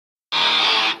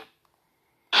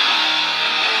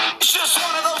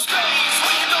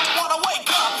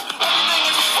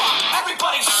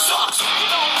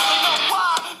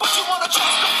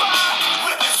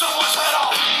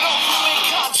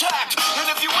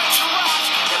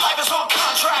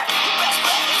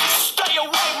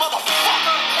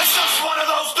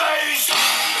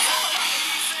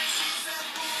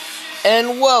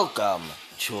And welcome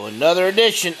to another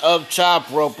edition of Top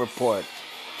Rope Report.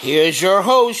 Here's your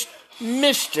host,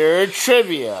 Mr.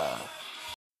 Trivia.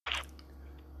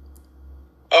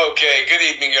 Okay, good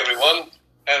evening, everyone,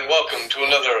 and welcome to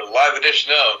another live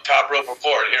edition of Top Rope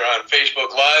Report here on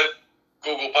Facebook Live,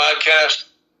 Google Podcast,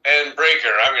 and Breaker.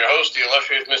 I'm your host, the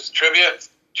illustrious Mr. Trivia.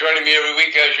 Joining me every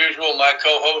week, as usual, my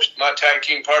co-host, my tag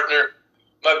team partner,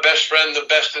 my best friend, the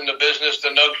best in the business, the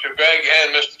Nugster Greg,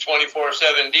 and Mr.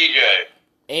 24/7 DJ.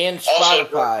 And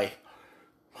Spotify.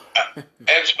 And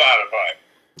Spotify.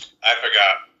 I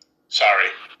forgot. Sorry.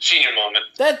 Senior moment.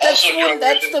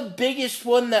 That's the biggest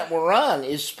one that we're on,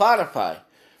 is Spotify.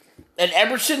 And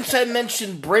ever since I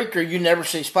mentioned Breaker, you never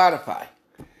say Spotify.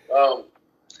 Damn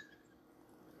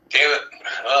it.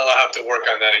 Well, I'll have to work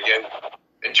on that again.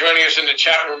 And joining us in the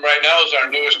chat room right now is our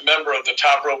newest member of the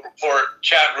Top Rope Report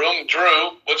chat room,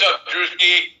 Drew. What's up,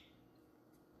 Drewski?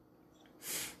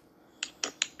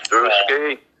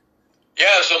 Drewski.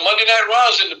 Yeah, so Monday Night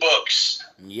Raw's in the books.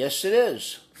 Yes, it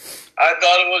is. I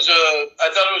thought it was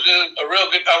a real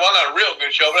good. Well, not a real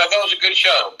good show, but I thought it was a good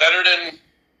show. Better than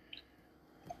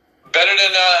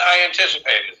I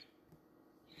anticipated.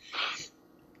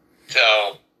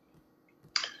 So,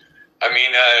 I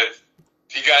mean,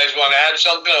 if you guys want to add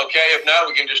something, okay. If not,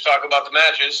 we can just talk about the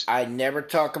matches. I never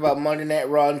talk about Monday Night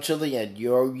Raw until the end.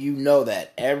 You know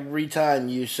that. Every time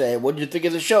you say, what did you think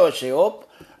of the show? I say,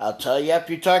 I'll tell you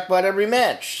after you talk about every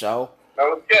match. So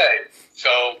okay.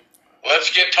 So,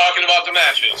 let's get talking about the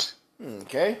matches.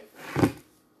 Okay.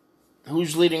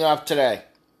 Who's leading off today?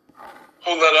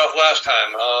 Who led off last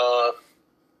time?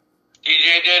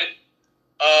 DJ did.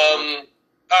 All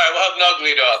right, we'll have Nug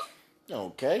lead off.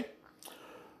 Okay.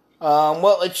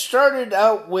 Well, it started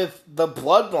out with the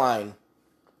Bloodline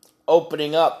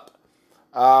opening up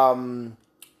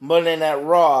Monday Night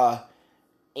Raw,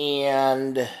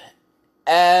 and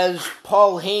as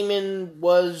Paul Heyman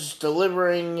was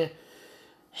delivering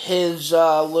his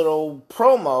little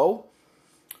promo,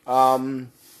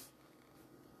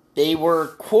 they were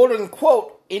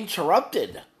quote-unquote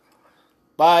interrupted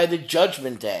by the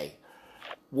Judgment Day,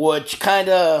 which kind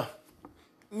of,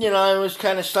 I was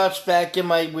kind of stops back in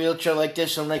my wheelchair like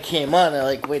this, and I came on, and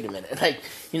like, wait a minute,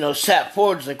 sat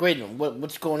forward, like, wait a minute,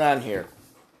 what's going on here?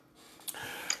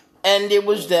 And it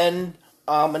was then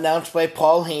announced by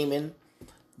Paul Heyman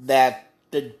that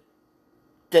there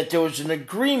was an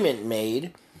agreement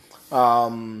made, a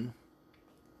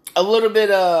little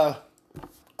bit of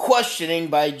questioning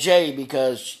by Jay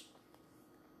because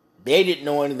they didn't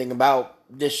know anything about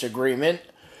this agreement.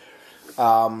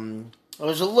 There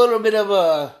was a little bit of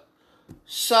a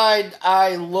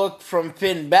side-eye look from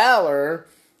Finn Balor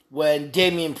when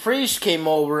Damian Priest came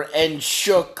over and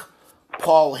shook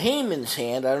Paul Heyman's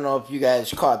hand. I don't know if you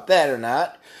guys caught that or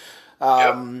not.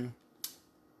 Yep.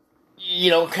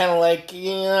 Kind of like,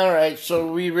 alright, so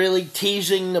we really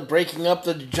teasing the breaking up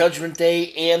of the Judgment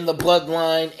Day and the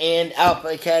Bloodline and Alpha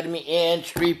Academy and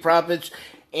Street Profits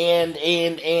and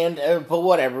but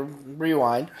whatever,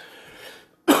 rewind.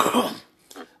 While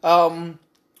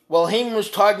Heyman was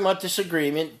talking about this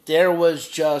agreement, there was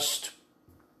just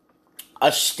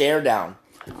a stare down.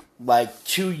 Like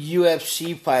two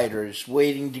UFC fighters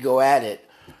waiting to go at it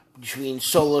between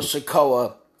Solo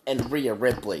Sikoa and Rhea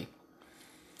Ripley.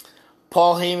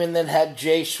 Paul Heyman then had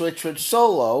Jay switch with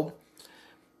Solo,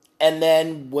 and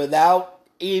then without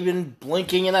even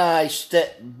blinking an eye,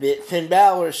 Finn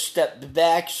Balor stepped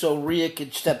back so Rhea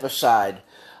could step aside.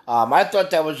 I thought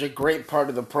that was a great part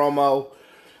of the promo.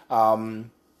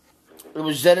 It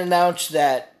was then announced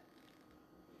that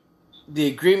the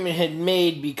agreement had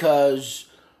made because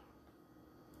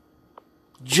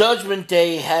Judgment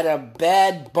Day had a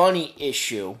Bad Bunny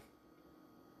issue.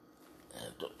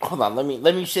 Hold on,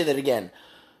 let me say that again.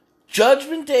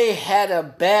 Judgment Day had a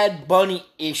Bad Bunny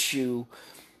issue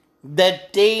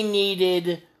that they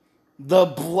needed the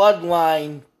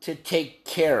Bloodline to take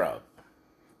care of.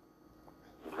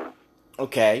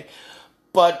 Okay,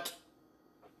 but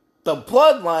the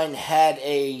Bloodline had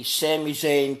a Sami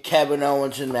Zayn, Kevin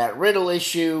Owens, and Matt Riddle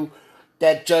issue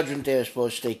that Judgment Day was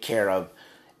supposed to take care of.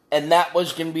 And that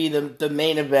was going to be the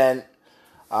main event.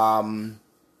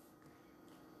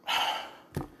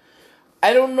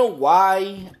 I don't know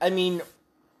why. I mean,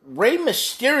 Rey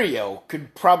Mysterio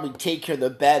could probably take care of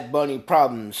the Bad Bunny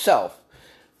problem himself.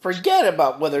 Forget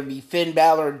about whether it be Finn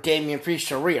Balor, Damian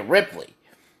Priest, or Rhea Ripley.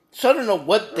 So I don't know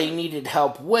what they needed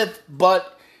help with,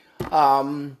 but it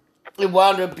wound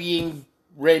up being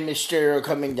Rey Mysterio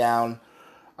coming down.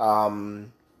 Are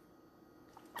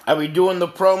we doing the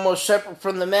promo separate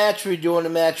from the match, or are we doing the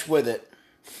match with it?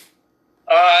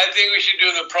 I think we should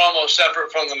do the promo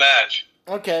separate from the match.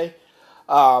 Okay.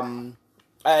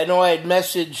 I know I had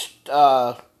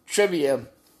messaged Trivia.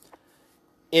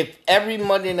 If every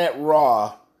Monday Night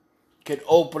Raw could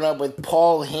open up with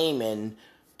Paul Heyman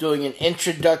doing an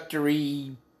introduction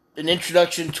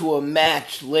to a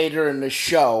match later in the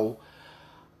show,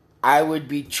 I would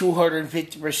be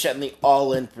 250%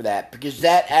 all in for that, because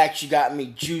that actually got me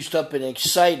juiced up and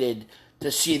excited to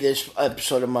see this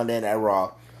episode of Monday Night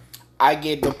Raw. I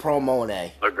gave the promo an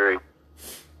A. Agree.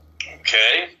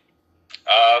 Okay.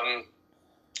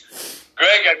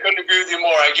 Greg, I couldn't agree with you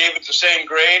more. I gave it the same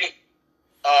grade.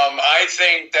 I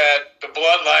think that the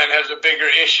Bloodline has a bigger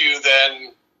issue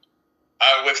than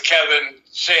with Kevin,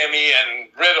 Sammy, and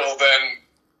Riddle than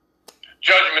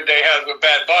Judgment Day has with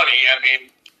Bad Bunny. I mean,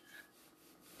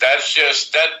 that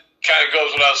kind of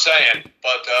goes without saying.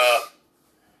 But,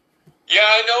 yeah,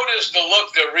 I noticed the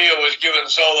look that Rhea was giving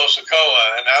Solo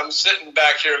Sikoa, and I'm sitting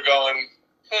back here going,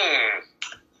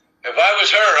 if I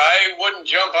was her, I wouldn't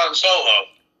jump on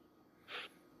Solo.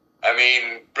 I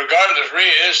mean, regardless,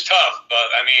 Rhea is tough, but,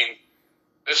 I mean,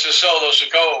 this is Solo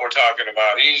Sikoa we're talking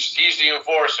about. He's the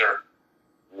enforcer.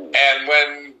 And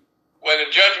when the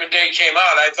Judgment Day came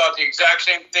out, I thought the exact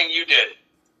same thing you did.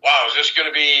 Wow, is this going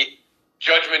to be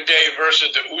Judgment Day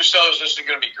versus the Usos? This is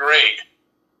going to be great.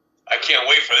 I can't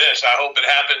wait for this. I hope it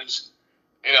happens,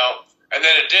 And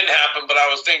then it didn't happen, but I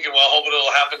was thinking, well, I hope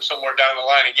it'll happen somewhere down the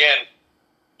line again.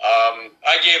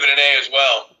 I gave it an A as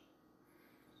well.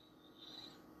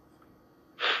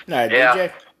 All right, yeah.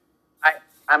 DJ?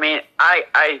 I mean,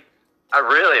 I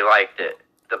really liked it.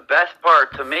 The best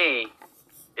part to me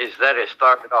is that it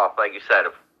started off, like you said,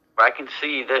 if I can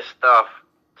see this stuff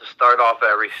to start off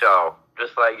every show,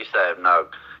 just like you said,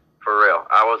 Nug, for real.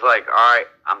 I was like, all right,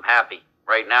 I'm happy.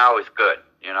 Right now is good,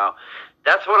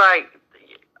 That's what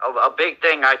a big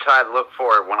thing I try to look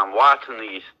for when I'm watching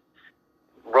these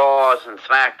Raws and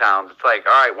SmackDowns. It's like,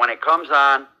 all right, when it comes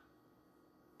on,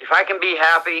 if I can be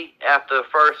happy after the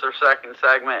first or second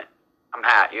segment, I'm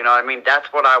happy. You know what I mean?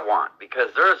 That's what I want,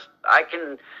 because I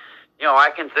can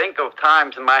think of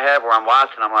times in my head where I'm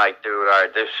watching, I'm like, dude, all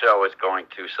right, this show is going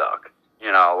to suck.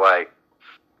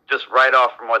 Just right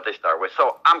off from what they start with.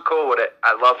 So I'm cool with it.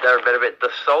 I loved every bit of it. The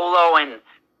Solo and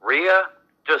Rhea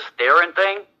just staring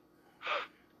thing,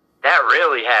 that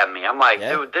really had me. I'm like,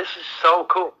 dude, this is so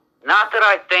cool. Not that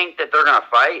I think that they're going to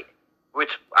fight, which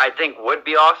I think would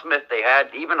be awesome if they had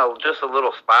even just a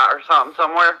little spot or something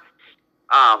somewhere.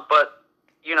 But,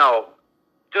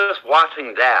 just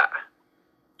watching that,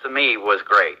 to me, was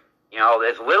great.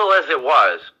 As little as it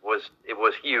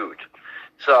was huge.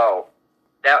 So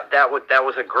that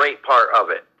was a great part of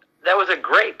it. That was a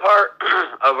great part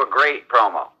of a great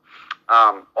promo.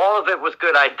 All of it was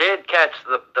good. I did catch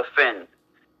the Finn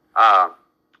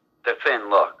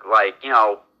look. Like,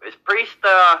 is Priest,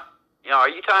 are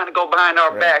you trying to go behind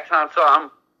our backs on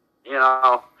something?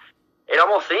 It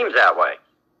almost seems that way.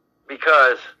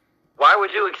 Because why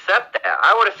would you accept that?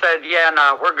 I would have said, yeah,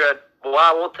 no, we're good.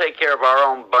 Well, we'll take care of our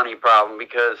own bunny problem,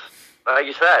 because, like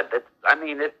you said,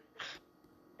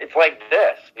 it's like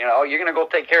this. You're going to go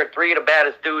take care of three of the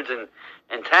baddest dudes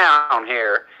in town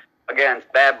here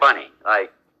against Bad Bunny.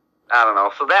 Like, I don't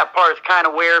know. So that part's kind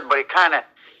of weird, but it kind of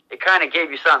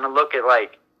gave you something to look at,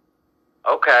 like,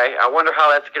 okay, I wonder how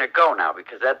that's going to go now,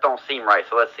 because that don't seem right.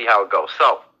 So let's see how it goes.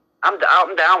 So I'm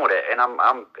down with it, and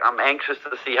I'm anxious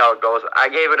to see how it goes. I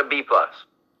gave it a B+.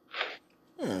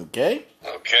 Okay.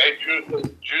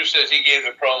 Drew says he gave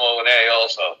the promo an A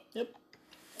also. Yep.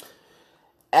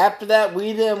 After that,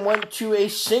 we then went to a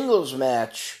singles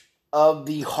match of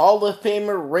the Hall of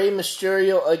Famer Rey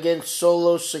Mysterio against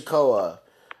Solo Sikoa.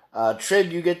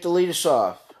 Triv, you get to lead us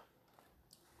off.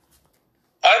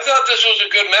 I thought this was a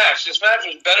good match. This match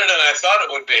was better than I thought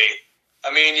it would be.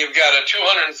 I mean, you've got a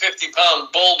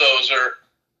 250-pound bulldozer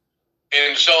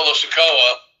in Solo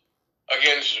Sikoa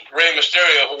against Rey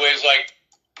Mysterio, who weighs like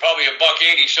probably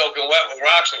 $180 soaking wet with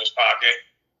rocks in his pocket.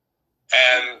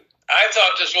 And I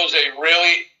thought this was a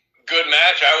really good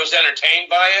match. I was entertained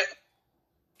by it.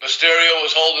 Mysterio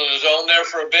was holding his own there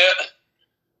for a bit.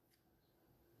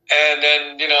 And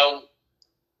then,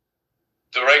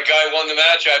 the right guy won the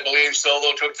match. I believe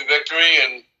Solo took the victory,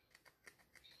 and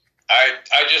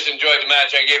I just enjoyed the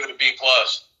match. I gave it a B+.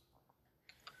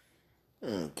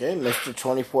 Okay, Mr.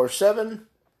 24/7.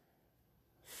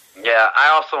 Yeah, I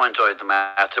also enjoyed the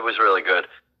match. It was really good.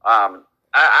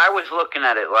 I was looking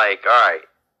at it like, all right,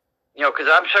 because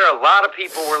I'm sure a lot of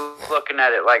people were looking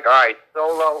at it like, all right,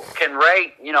 Solo, can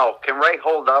Rey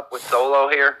hold up with Solo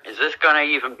here? Is this going to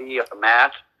even be a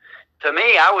match? To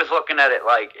me, I was looking at it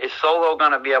like, is Solo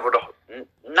going to be able to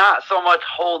not so much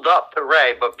hold up to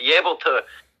Rey, but be able to,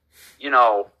 I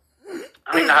don't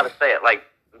even know how to say it, like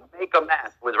make a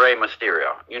match with Rey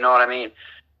Mysterio. You know what I mean?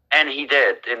 And he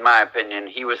did, in my opinion.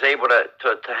 He was able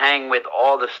to hang with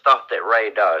all the stuff that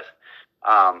Rey does.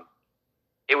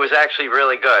 It was actually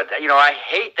really good. You know, I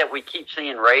hate that we keep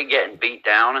seeing Rey getting beat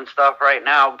down and stuff right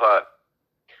now, but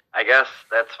I guess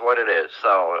that's what it is.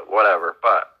 So, whatever.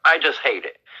 But I just hate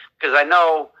it. Because I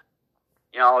know,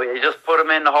 you know, you just put him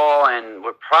in the hole, and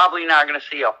we're probably not going to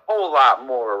see a whole lot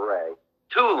more of Rey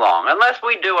too long. Unless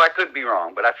we do, I could be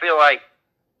wrong. But I feel like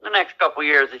the next couple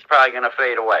years, he's probably going to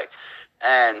fade away.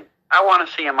 And I want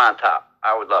to see him on top.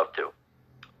 I would love to.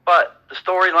 But the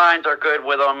storylines are good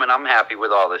with him, and I'm happy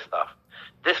with all this stuff.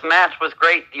 This match was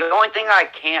great. The only thing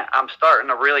I'm starting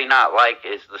to really not like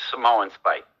is the Samoan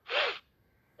spike.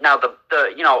 Now,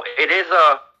 you know, it is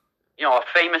a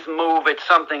famous move. It's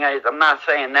something, I'm not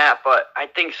saying that, but I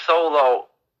think Solo,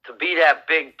 to be that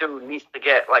big dude, needs to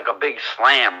get like a big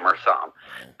slam or something.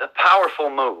 The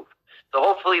powerful move. So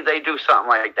hopefully they do something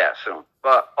like that soon.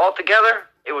 But altogether,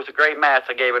 it was a great match.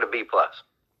 I gave it a B+.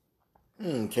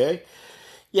 Okay.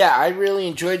 Yeah, I really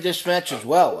enjoyed this match as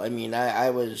well. I mean, I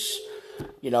was,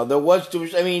 you know, there was a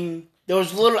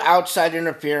little outside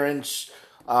interference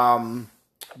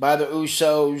by the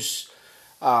Usos,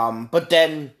 but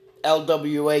then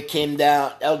LWO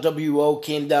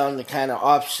came down to kind of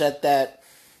offset that.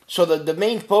 So the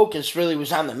main focus really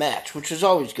was on the match, which was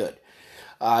always good.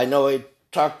 I know I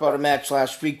talked about a match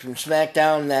last week from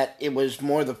SmackDown that it was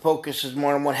more, the focus is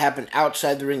more on what happened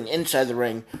outside the ring, inside the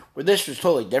ring, where this was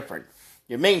totally different.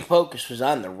 Your main focus was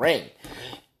on the ring.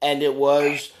 And it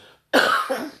was,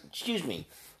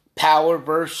 power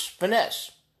versus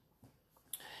finesse.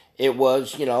 It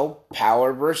was, you know,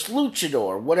 power versus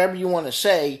luchador, whatever you want to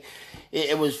say.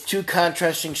 It was two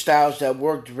contrasting styles that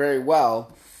worked very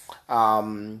well.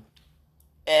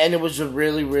 And it was a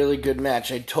really, really good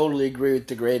match. I totally agree with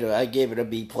the grade. I gave it a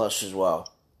B+ as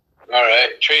well. All right.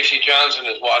 Tracy Johnson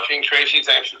is watching. Tracy,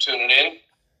 thanks for tuning in.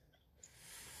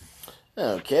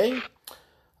 Okay.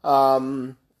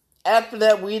 After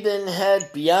that, we then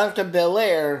had Bianca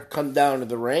Belair come down to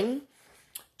the ring.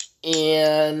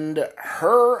 And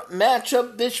her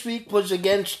matchup this week was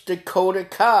against Dakota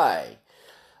Kai.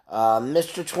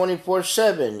 Mr.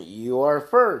 24/7, you are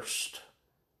first.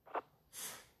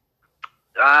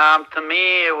 To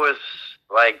me, it was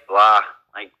like blah,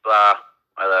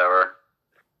 whatever.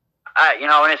 You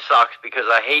know, and it sucks because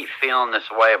I hate feeling this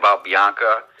way about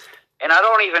Bianca. And I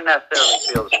don't even necessarily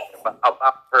feel this way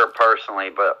about her personally,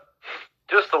 but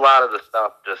just a lot of the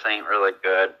stuff just ain't really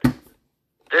good.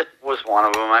 This was one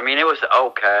of them. I mean, it was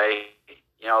okay.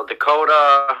 You know, Dakota,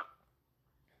 I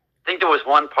think there was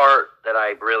one part that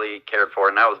I really cared for,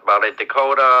 and that was about it.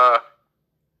 Dakota,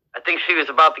 I think she was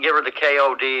about to give her the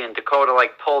KOD, and Dakota,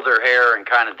 like, pulled her hair and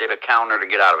kind of did a counter to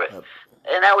get out of it. Yep.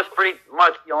 And that was pretty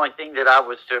much the only thing that I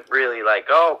was really like,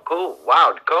 oh, cool,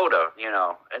 wow, Dakota, you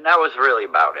know. And that was really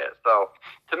about it. So,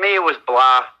 to me, it was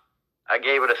blah. I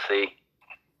gave it a C.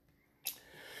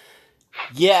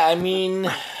 Yeah, I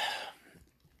mean,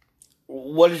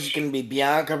 what is it going to be?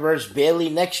 Bianca versus Bayley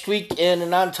next week in a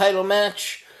non-title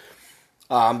match?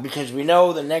 Because we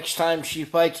know the next time she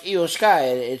fights Io Sky,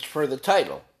 it's for the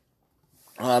title.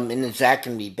 And is that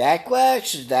going to be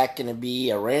Backlash? Is that going to be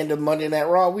a random Monday Night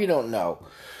Raw? We don't know.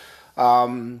 I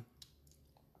mean,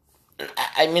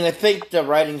 I think the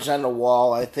writing's on the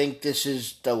wall. I think this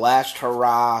is the last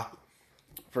hurrah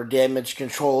for Damage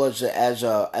Control as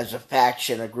a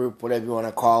faction, a group, whatever you want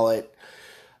to call it.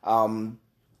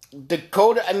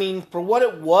 Dakota, I mean, for what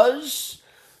it was,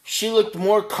 she looked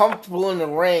more comfortable in the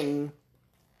ring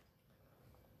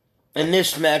in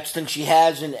this match than she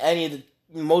has in any of the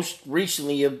most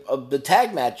recently of the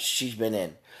tag matches she's been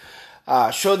in.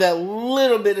 Showed that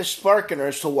little bit of spark in her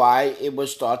as to why it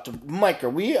was thought to, Mike,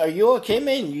 are you okay,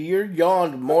 man? You're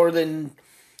yawned more than,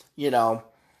 you know,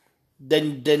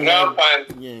 than no,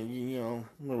 fine. You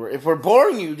know, if we're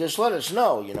boring you, just let us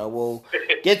know. You know, we'll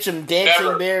get some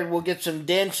dancing bears. We'll get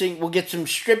some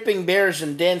stripping bears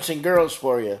and dancing girls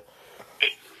for you.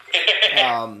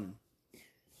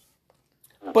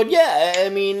 But yeah, I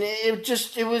mean,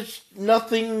 it was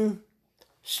nothing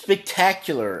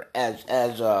spectacular, as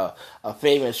a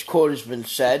famous quote has been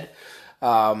said.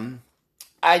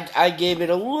 I gave it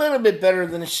a little bit better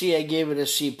than a C. I gave it a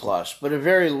C+, but a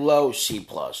very low C+.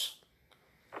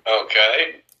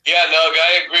 Okay. Yeah, Nug,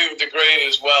 I agree with the grade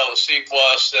as well, a C+.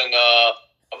 And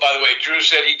by the way, Drew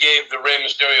said he gave the Rey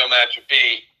Mysterio match a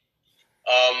B.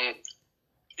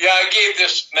 Yeah, I gave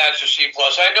this match a C+.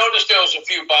 I noticed there was a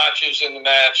few botches in the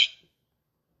match,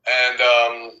 and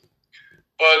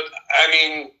but I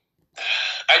mean,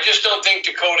 I just don't think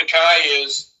Dakota Kai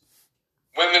is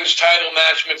women's title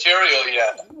match material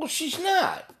yet. Well, she's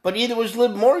not. But either was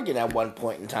Liv Morgan at one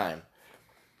point in time.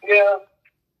 Yeah.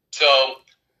 So,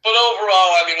 but overall,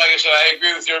 I mean, like I said, I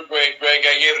agree with your grade, Greg.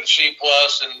 I gave it a C+,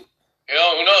 and, you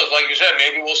know, who knows? Like you said,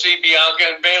 maybe we'll see Bianca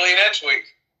and Bayley next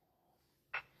week.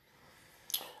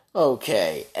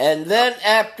 Okay, and then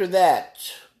after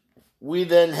that, we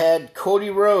then had Cody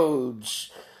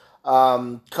Rhodes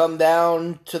come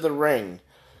down to the ring.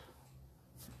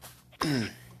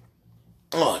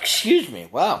 Oh, excuse me.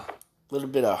 Wow. A little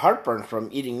bit of heartburn from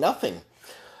eating nothing.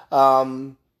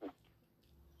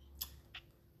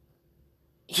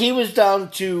 He was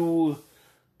down to,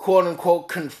 quote-unquote,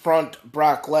 confront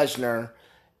Brock Lesnar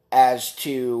as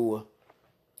to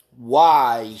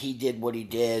why he did what he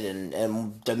did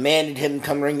and demanded him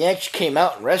come ring. He actually came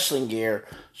out in wrestling gear,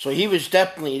 so he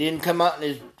didn't come out in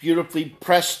his beautifully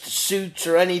pressed suits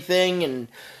or anything, and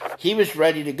he was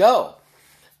ready to go.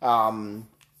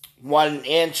 One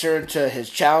answer to his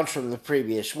challenge from the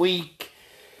previous week.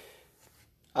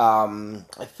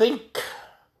 I think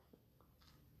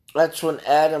that's when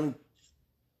Adam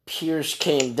Pearce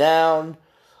came down,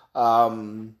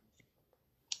 brought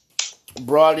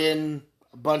in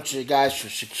a bunch of guys for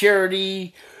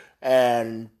security,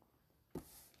 and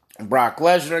Brock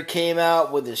Lesnar came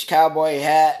out with his cowboy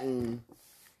hat and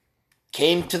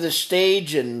came to the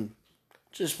stage, and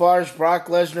it's as far as Brock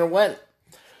Lesnar went.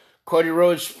 Cody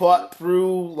Rhodes fought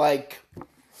through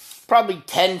probably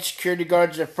 10 security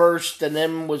guards at first, and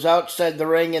then was outside the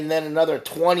ring, and then another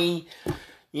 20.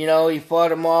 You know, he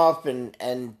fought him off,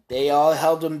 and they all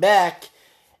held him back,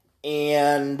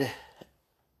 and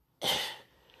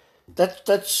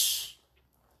that's.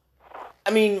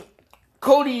 I mean,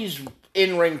 Cody's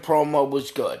in-ring promo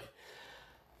was good.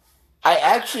 I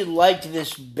actually liked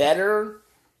this better,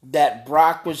 that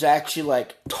Brock was actually,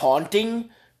 taunting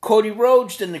Cody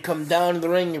Rhodes than to come down to the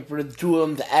ring and for the two of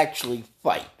them to actually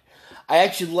fight. I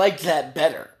actually liked that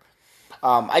better.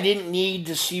 I didn't need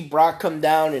to see Brock come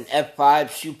down and F5,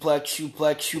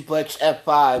 suplex,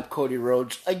 F5, Cody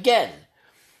Rhodes again.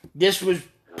 This was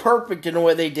perfect in the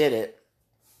way they did it.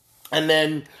 And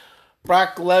then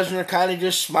Brock Lesnar kind of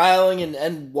just smiling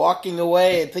and walking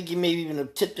away. I think he maybe even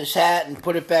tipped his hat and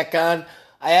put it back on.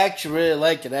 I actually really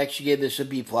liked it. I actually gave this a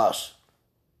B+.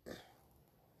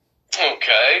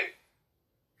 Okay.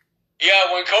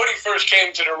 Yeah, when Cody first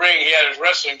came to the ring, he had his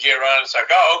wrestling gear on. It's like,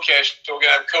 oh, okay, so we're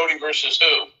going to have Cody versus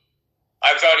who?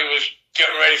 I thought he was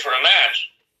getting ready for a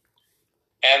match.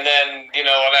 And then, when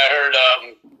I heard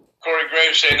Corey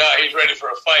Graves say, no, he's ready for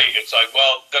a fight, it's like,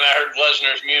 well, then I heard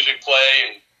Lesnar's music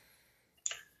play, and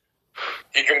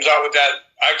he comes out with that,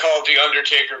 I call it the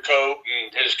Undertaker coat and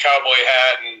his cowboy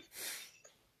hat, and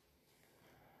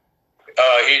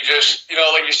he just,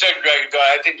 like you said, Greg,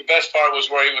 I think the best part was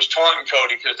where he was taunting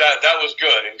Cody, because that was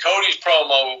good. And Cody's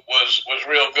promo was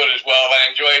real good as well. I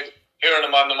enjoyed hearing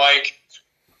him on the mic.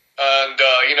 And,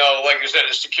 like I said,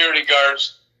 the security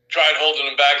guards tried holding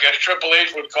him back, as Triple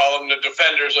H would call them, the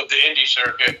defenders of the indie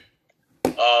circuit.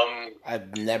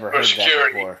 I've never heard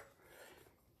that before.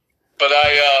 But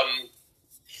I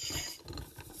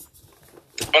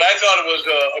thought it was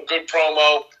a good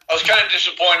promo. I was kind of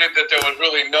disappointed that there was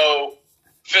really no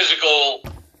physical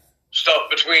stuff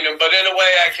between them, but in a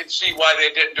way I can see why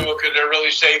they didn't do it, because they're really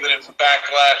saving it for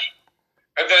Backlash.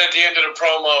 And then at the end of the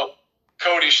promo,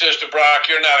 Cody says to Brock,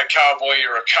 "You're not a cowboy,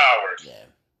 you're a coward." Yeah.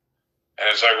 And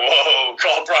it's like, whoa,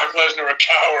 call Brock Lesnar a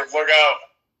coward, look out.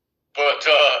 But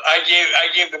I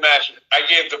gave the match, I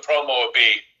gave the promo a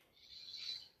B.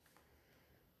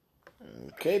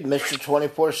 Okay, Mr.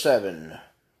 24/7.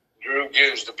 Drew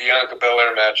gives the Bianca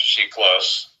Belair match a C+.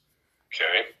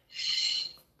 Okay.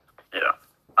 Yeah.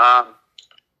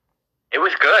 It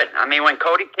was good. I mean, when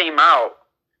Cody came out,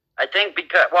 I think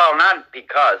not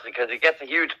because he gets a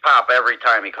huge pop every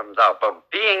time he comes out, but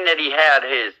being that he had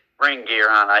his ring gear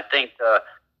on, I think the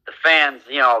fans,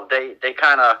 they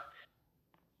kind of,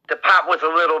 the pop was a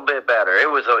little bit better. It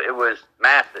was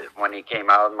massive when he came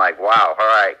out. I'm like, wow, all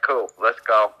right, cool, let's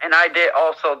go. And I did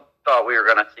also thought we were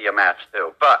going to see a match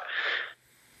too, but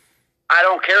I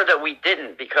don't care that we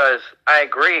didn't, because I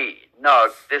agree,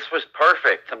 Nug, this was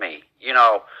perfect to me.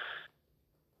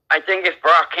 I think if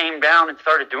Brock came down and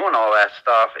started doing all that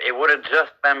stuff, it would have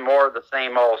just been more of the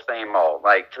same old.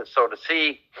 So to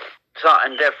see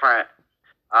something different.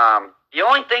 The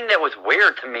only thing that was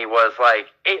weird to me was,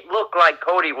 it looked like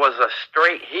Cody was a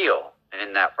straight heel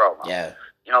in that promo. Yeah.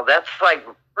 That's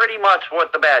pretty much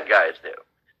what the bad guys do.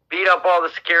 Beat up all the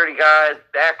security guys,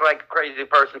 act like a crazy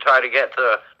person, try to get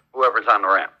to whoever's on the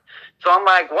rim. So I'm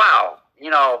like, wow,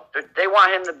 they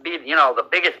want him to be, the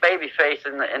biggest baby face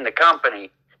in the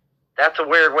company. that's a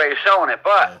weird way of showing it,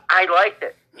 but I liked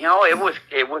it. You know, it was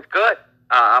good.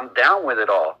 I'm down with it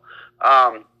all.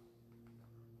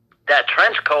 That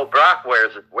trench coat Brock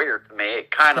wears is weird to me.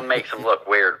 It kind of makes him look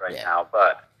weird right now,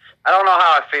 but I don't know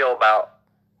how I feel about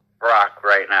Brock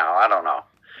right now. I don't know.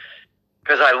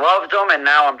 Because I loved him, and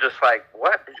now I'm just like,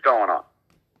 what is going on?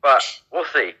 But we'll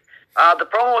see. The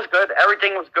promo was good.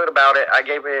 Everything was good about it. I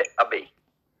gave it a B.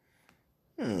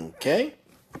 Okay.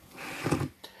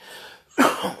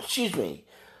 Excuse me.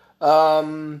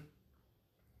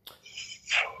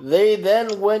 They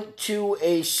then went to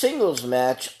a singles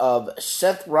match of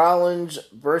Seth Rollins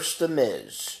versus The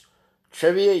Miz.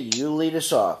 Trivia, you lead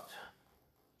us off.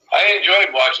 I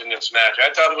enjoyed watching this match.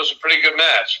 I thought it was a pretty good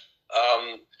match.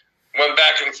 Went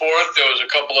back and forth. There was a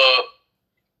couple of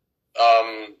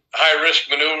high-risk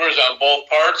maneuvers on both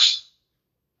parts.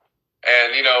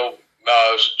 And, you know,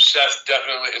 Seth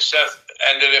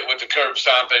ended it with the curb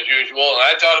stomp as usual. And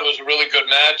I thought it was a really good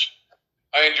match.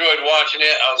 I enjoyed watching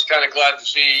it. I was kind of glad to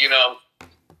see, you know,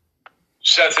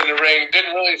 Seth in the ring.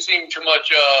 Didn't really seem too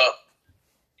much,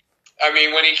 I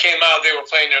mean, when he came out, they were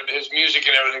playing his music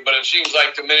and everything, but it seems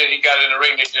like the minute he got in the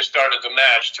ring, they just started the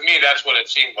match. To me, that's what it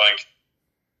seemed like.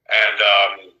 And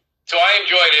so I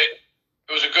enjoyed it.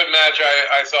 It was a good match.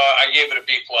 I thought I gave it a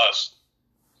B+.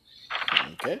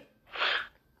 Okay.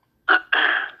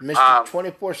 Mr.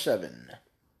 24/7.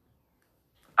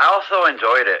 I also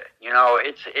enjoyed it. You know,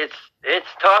 it's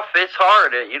tough. It's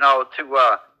hard, you know,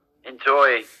 to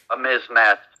enjoy a Miz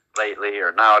match lately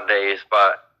or nowadays,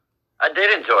 but I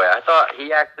did enjoy it. I thought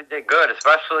he actually did good,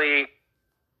 especially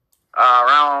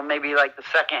around maybe like the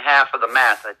second half of the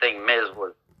match. I think Miz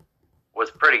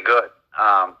was pretty good.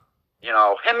 You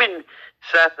know, him and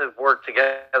Seth have worked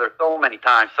together so many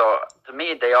times, so to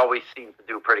me, they always seem to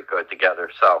do pretty good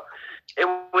together. So it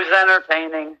was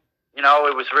entertaining. You know,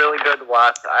 it was really good to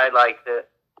watch. I liked it.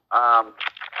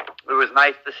 It was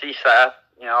nice to see Seth.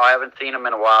 You know, I haven't seen him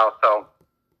in a while, so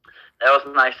that was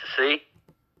nice to see.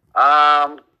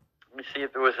 Let me see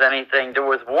if there was anything. There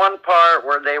was one part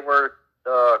where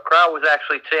the crowd was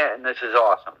actually chanting, "This is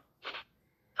awesome."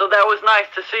 So that was nice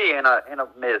to see in a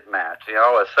Miz match, you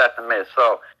know, a Seth and Miz.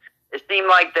 So it seemed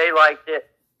like they liked it.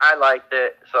 I liked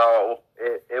it. So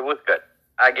it was good.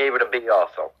 I gave it a B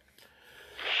also.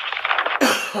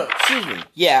 Excuse me.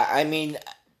 Yeah, I mean,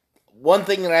 one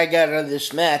thing that I got out of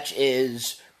this match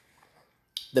is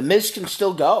The Miz can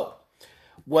still go.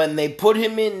 When they put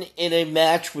him in a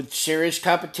match with serious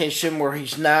competition where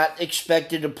he's not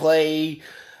expected to play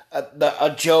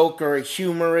a joke or a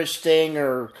humorous thing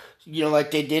or, you know,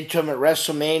 like they did to him at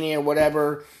WrestleMania or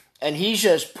whatever, and he's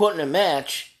just put in a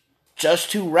match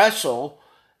just to wrestle,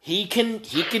 he can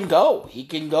go. He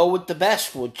can go with the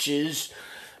best, which is,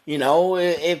 you know,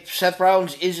 if Seth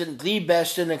Rollins isn't the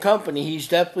best in the company, he's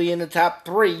definitely in the top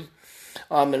 3,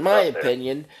 in my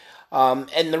opinion.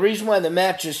 And the reason why the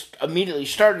match just immediately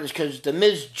started is because The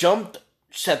Miz jumped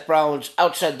Seth Rollins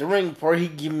outside the ring before he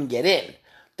could even get in.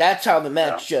 That's how the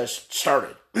match just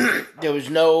started. There was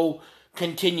no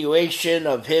continuation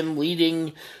of him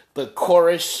leading the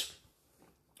chorus,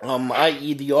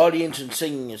 i.e. the audience, and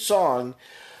singing a song,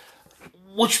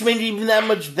 which made it even that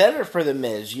much better for The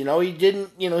Miz. You know, it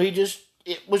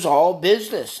was all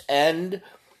business. And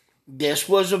this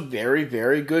was a very,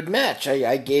 very good match.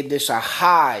 I gave this a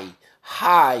high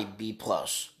B+.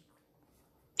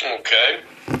 Okay.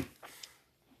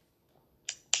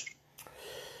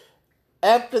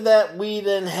 After that, we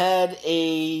then had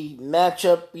a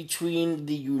matchup between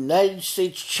the United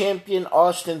States Champion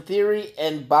Austin Theory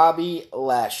and Bobby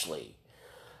Lashley.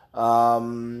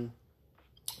 Mr.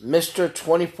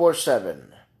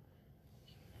 24/7.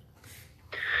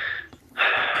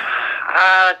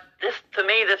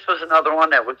 This was another one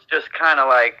that was just kind of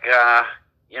like,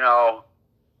 you know,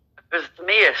 because to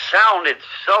me it sounded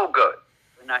so good.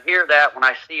 When I hear that, when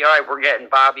I see, all right, we're getting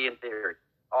Bobby and Theory,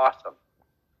 awesome.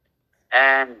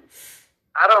 And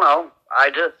I don't know, I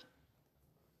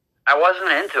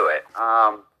wasn't into it.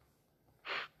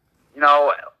 You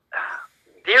know,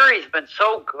 Theory's been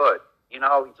so good. You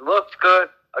know, he looks good.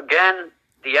 Again,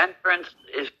 the entrance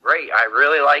is great. I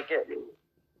really like it.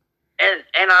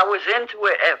 And I was into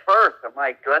it at first. I'm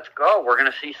like, let's go. We're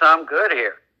going to see something good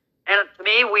here. And to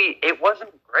me, it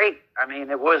wasn't great. I mean,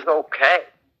 it was okay.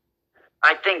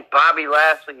 I think Bobby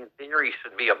Lashley in Theory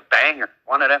should be a banger,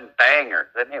 one of them bangers,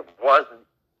 and it wasn't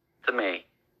to me.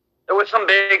 There was some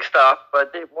big stuff, but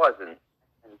it wasn't.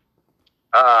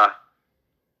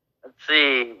 Let's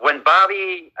see. When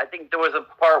Bobby, I think there was a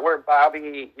part where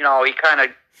Bobby, you know, he kind of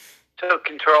took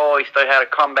control. He still had a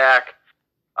comeback.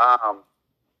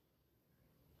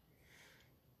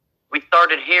 we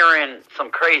started hearing some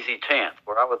crazy chants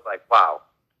where I was like, wow,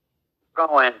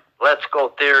 going, let's go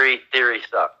Theory, Theory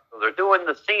sucks. So they're doing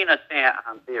the Cena chant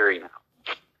on Theory now,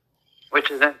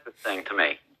 which is interesting to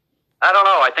me. I don't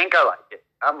know. I think I like it.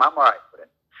 I'm all right with it.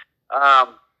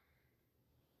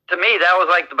 To me, that was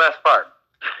like the best part.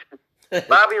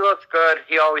 Bobby looks good.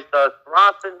 He always does.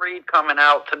 Bronson Reed coming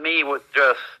out, to me, was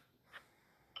just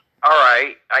all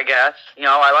right, I guess. You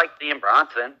know, I like seeing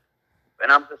Bronson.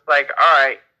 And I'm just like, all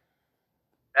right,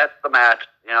 that's the match.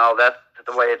 You know, that's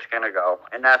the way it's going to go.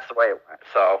 And that's the way it went.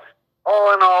 So,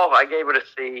 all in all, I gave it a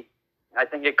C. I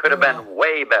think it could have been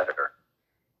way better.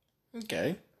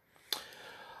 Okay.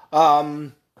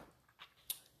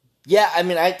 Yeah, I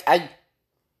mean,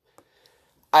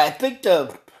 I think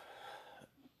the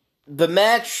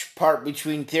match part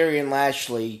between Theory and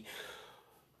Lashley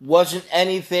wasn't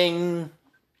anything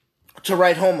to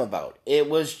write home about. It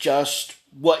was just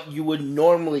what you would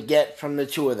normally get from the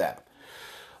two of them.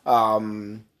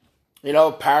 You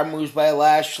know, power moves by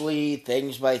Lashley,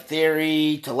 things by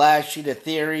Theory, to Lashley to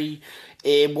Theory.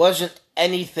 It wasn't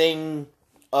anything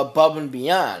above and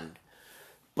beyond.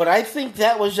 But I think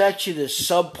that was actually the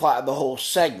subplot of the whole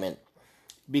segment.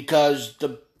 Because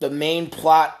the main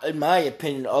plot, in my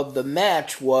opinion, of the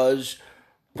match was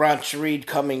Bronson Reed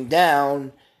coming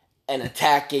down and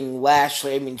attacking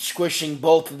Lashley. I mean, squishing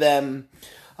both of them.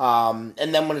 And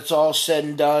then when it's all said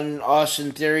and done,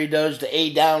 Austin Theory does the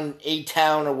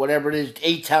A-Town or whatever it is,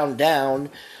 A-Town down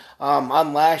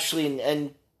on Lashley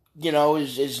and you know,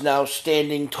 is now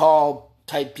standing tall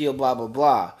type deal, blah, blah,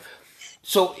 blah.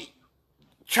 So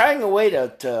trying a way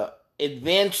to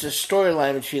advance the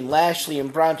storyline between Lashley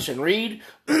and Bronson Reed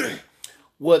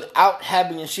without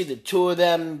having to see the two of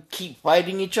them keep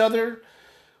fighting each other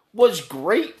was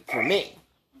great for me.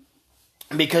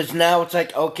 Because now it's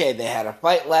like, okay, they had a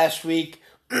fight last week,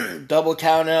 double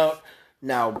count out.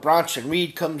 Now Bronson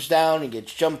Reed comes down and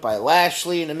gets jumped by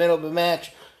Lashley in the middle of the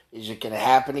match. Is it going to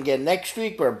happen again next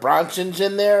week where Bronson's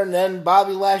in there and then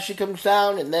Bobby Lashley comes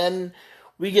down and then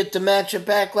we get the match at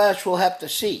Backlash? We'll have to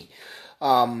see.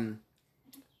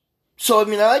 So, I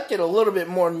mean, I liked it a little bit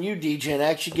more than you, DJ, and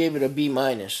I actually gave it a B-.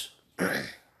 Okay,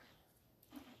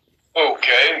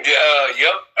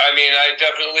 yep. I mean, I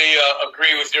definitely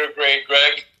agree with your grade,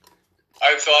 Greg.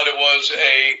 I thought it was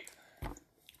a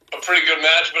pretty good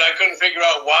match, but I couldn't figure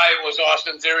out why it was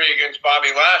Austin Theory against Bobby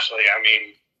Lashley. I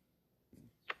mean,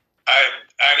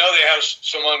 I know they have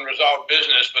some unresolved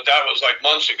business, but that was like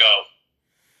months ago.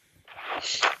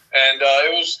 And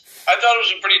I thought it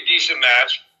was a pretty decent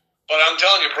match. But I'm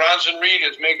telling you, Bronson Reed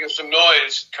is making some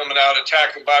noise coming out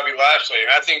attacking Bobby Lashley.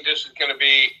 And I think this is going to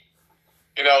be,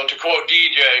 you know, to quote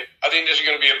DJ, I think this is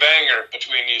going to be a banger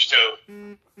between these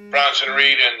two. Bronson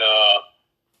Reed and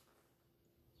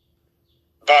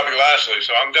Bobby Lashley.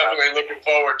 So I'm definitely looking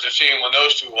forward to seeing when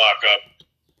those two lock up.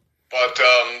 But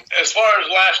as far as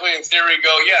Lashley and Theory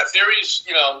go, yeah, Theory's,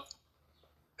 you know,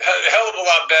 a hell of a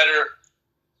lot better.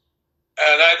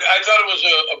 And I thought it was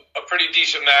a pretty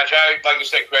decent match. Like I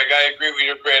said, Greg, I agree with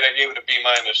your grade. I gave it a B-.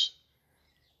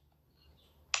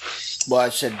 Well, I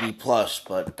said B+,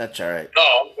 but that's all right. No,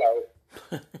 I'm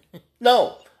sorry.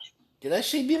 No. Did I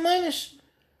say B-? Yeah,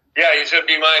 you said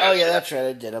B-. Oh, yeah, that's right,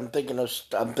 I did. I'm thinking of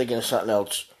something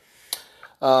else.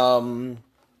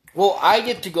 Well, I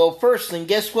get to go first, and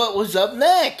guess what was up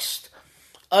next?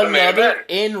 Another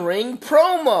in-ring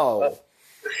promo.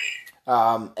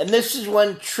 And this is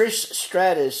when Trish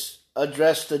Stratus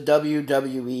addressed the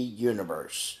WWE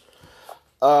Universe.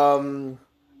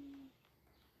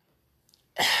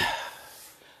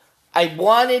 I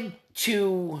wanted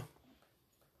to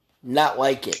not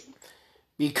like it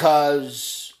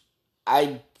because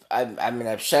I mean,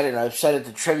 I've said it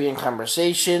to Trivia and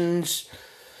Conversations.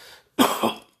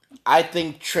 I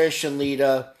think Trish and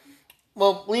Lita,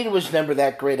 well, Lita was never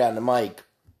that great on the mic,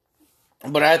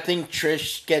 but I think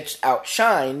Trish gets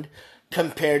outshined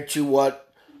compared to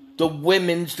what the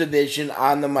women's division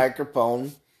on the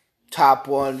microphone, top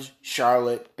ones,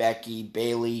 Charlotte, Becky,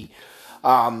 Bayley,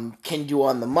 can do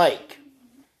on the mic.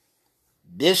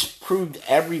 This proved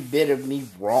every bit of me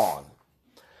wrong.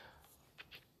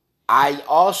 I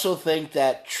also think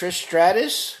that Trish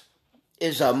Stratus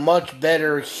is a much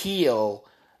better heel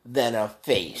than a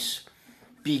face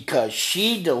because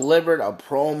she delivered a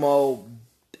promo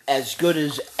as good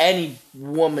as any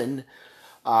woman,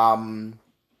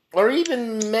 or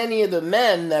even many of the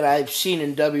men that I've seen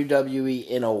in WWE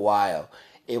in a while.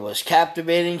 It was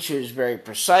captivating. She was very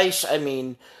precise. I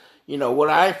mean, you know, when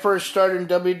I first started in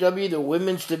WWE, the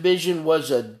women's division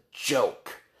was a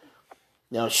joke.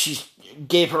 You know, she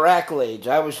gave her accolades.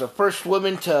 I was the first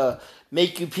woman to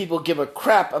make you people give a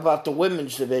crap about the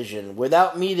women's division.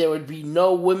 Without me, there would be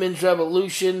no women's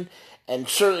revolution, and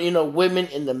certainly no women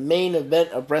in the main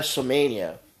event of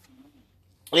WrestleMania.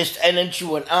 And then she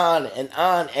went on, and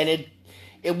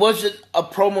it wasn't a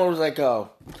promo. It was like, oh,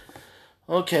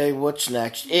 okay, what's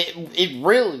next? It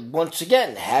really, once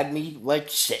again, had me like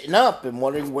sitting up and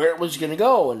wondering where it was going to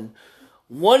go, and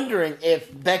wondering if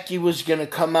Becky was going to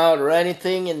come out or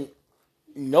anything, and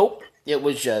nope, it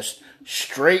was just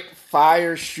straight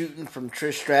fire shooting from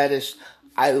Trish Stratus.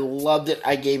 I loved it.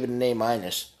 I gave it an A-. Okay.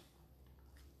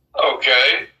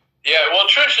 Yeah, well,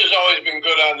 Trish has always been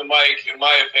good on the mic, in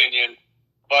my opinion,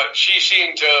 but she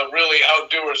seemed to really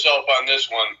outdo herself on this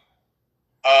one.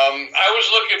 I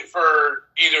was looking for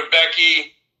either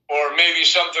Becky or maybe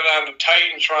something on the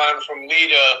Titantron from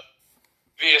Lita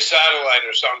via satellite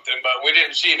or something, but we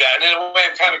didn't see that. And in a way,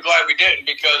 I'm kind of glad we didn't,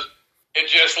 because it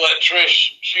just let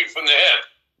Trish shoot from the hip,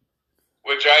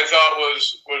 which I thought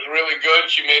was really good.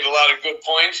 She made a lot of good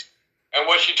points. And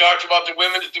what she talked about the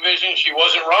women's division, she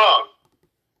wasn't wrong.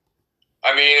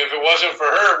 I mean, if it wasn't for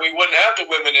her, we wouldn't have the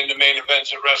women in the main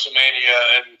events at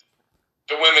WrestleMania and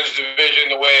the women's division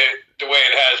the way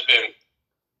it has been.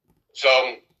 So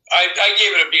I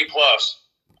gave it a B+.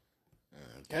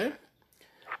 Okay.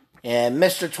 And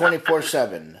Mr.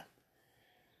 24/7.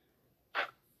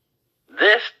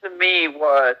 This to me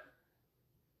was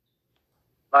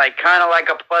kind of like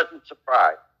a pleasant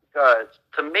surprise, because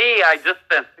to me, I just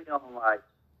been feeling like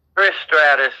Trish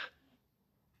Stratus,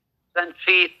 since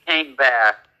she came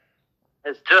back,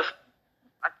 has just,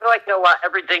 I feel like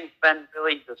everything's been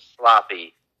really just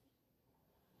sloppy.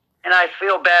 And I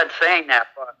feel bad saying that,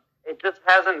 but it just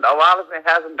hasn't, a lot of it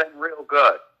hasn't been real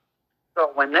good.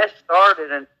 So when this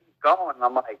started and she's going,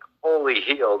 I'm like, holy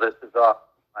heel, this is awesome.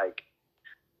 Like,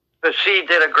 so she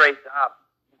did a great job.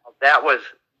 You know, that was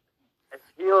as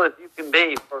heel as you can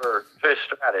be for Trish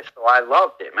Stratus. So I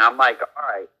loved it. And I'm like, all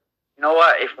right, you know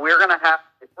what? If we're gonna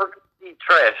see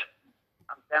Trish,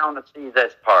 I'm down to see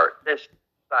this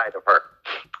side of her.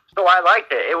 So I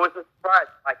liked it. It was a surprise.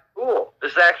 Like, cool.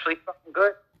 This is actually something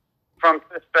good from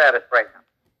Trish Stratus right now.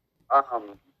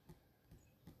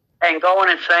 And going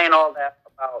and saying all that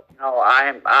about, you know,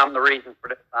 I'm the reason for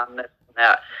this, I'm this and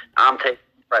that. I'm taking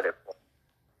credit for it.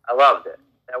 I loved it.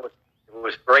 It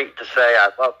was great to say.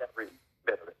 I loved every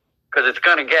bit of it, because it's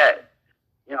gonna get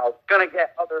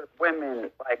other women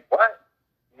like, what?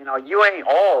 You know, you ain't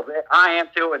all that. I am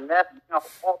too, and that, you know,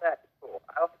 all that is cool.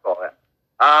 I like all that.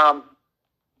 I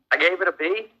gave it a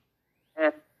B,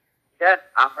 and yeah,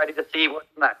 I'm ready to see what's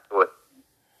next to it.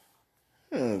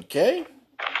 Okay.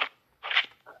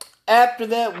 After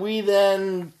that, we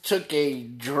then took a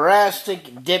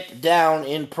drastic dip down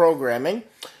in programming.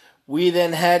 We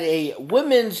then had a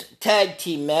women's tag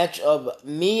team match of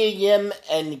Mia Yim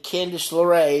and Candice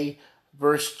LeRae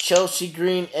versus Chelsea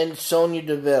Green and Sonya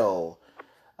Deville.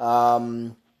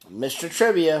 Mr.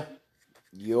 Trivia,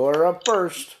 you're up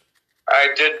first.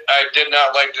 I did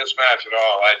not like this match at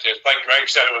all. I just, like Greg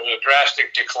said, it was a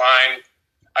drastic decline.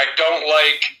 I don't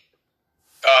like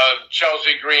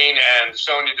Chelsea Green and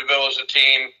Sonya Deville as a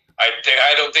team.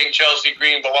 I don't think Chelsea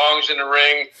Green belongs in the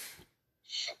ring.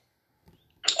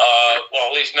 Well,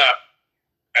 at least not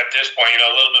at this point. You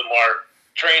know, a little bit more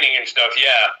training and stuff.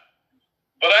 Yeah,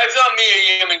 but I thought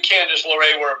Mia Yim and Candice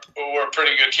LeRae were a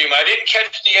pretty good team. I didn't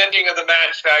catch the ending of the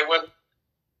match. I went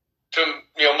to,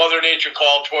 you know, Mother Nature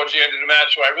called towards the end of the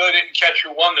match, so I really didn't catch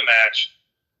who won the match.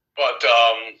 But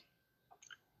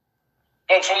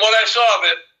from what I saw of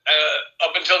it,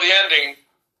 up until the ending,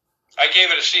 I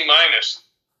gave it a C-.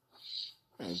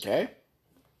 Okay.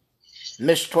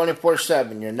 Miss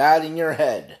 24/7, you're nodding your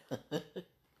head.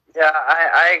 Yeah,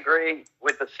 I agree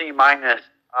with the C-.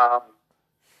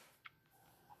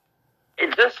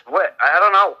 It just, I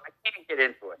don't know. I can't get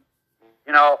into it.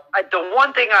 You know, the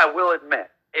one thing I will admit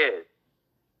is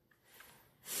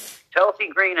Chelsea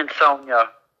Green and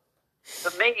Sonya,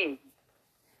 to me,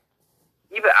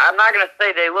 I'm not going to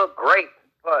say they look great,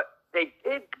 but they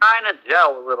did kind of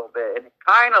gel a little bit, and it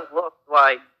kind of looked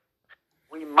like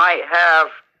we might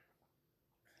have,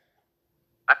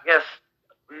 I guess,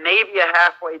 maybe a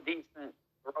halfway decent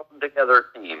thrown together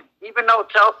team. Even though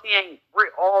Chelsea ain't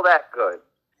all that good,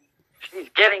 she's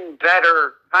getting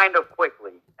better kind of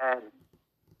quickly, and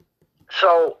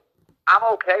so I'm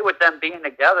okay with them being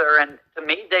together, and to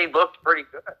me, they looked pretty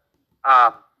good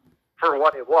for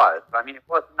what it was. I mean, it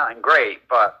wasn't nothing great,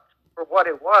 but for what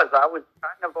it was, I was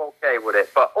kind of okay with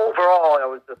it. But overall, it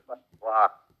was just like blah.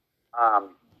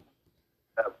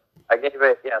 I gave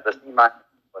it, the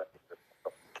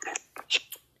C-.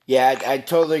 Yeah, I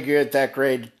totally agree with that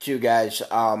grade too, guys.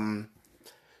 I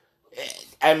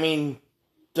mean,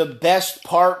 the best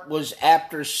part was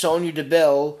after Sonya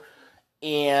Deville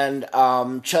and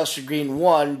Chelsea Green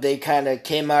won, they kind of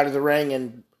came out of the ring,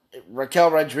 and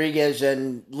Raquel Rodriguez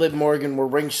and Liv Morgan were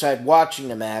ringside watching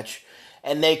the match,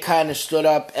 and they kind of stood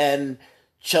up, and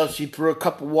Chelsea threw a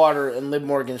cup of water in Liv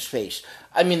Morgan's face.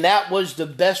 I mean, that was the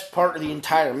best part of the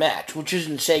entire match, which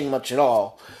isn't saying much at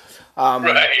all.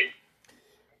 Right.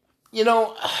 You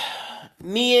know,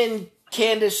 me and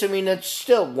Candice, I mean, it's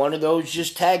still one of those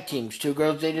just tag teams. Two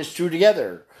girls they just threw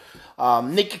together.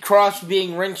 Nikki Cross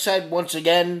being ringside once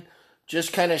again,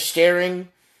 just kind of staring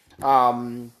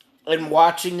and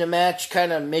watching the match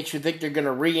kind of makes you think they're going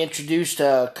to reintroduce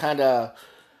the kind of,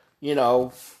 you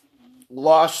know,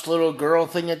 lost little girl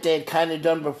thing that they had kind of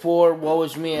done before. Woe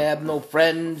is me, I have no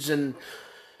friends, and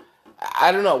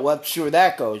I don't know. We'll have to see where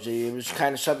that goes. It was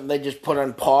kind of something they just put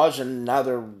on pause, and now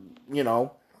they're, you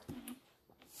know,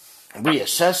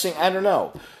 reassessing. I don't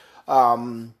know.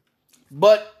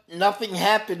 But nothing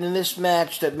happened in this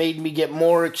match that made me get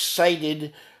more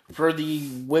excited for the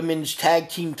women's tag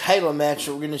team title match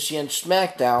that we're going to see on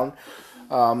SmackDown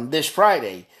this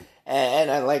Friday.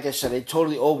 And like I said, I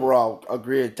totally overall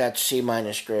agree with that C-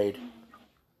 grade.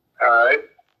 All right.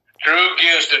 Drew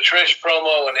gives the Trish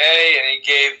promo an A, and he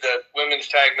gave the women's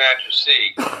tag match a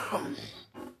C.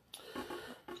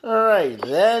 All right.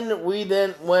 Then we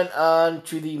went on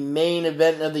to the main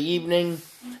event of the evening,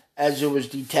 as it was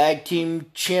the tag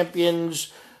team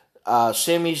champions,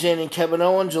 Sami Zayn and Kevin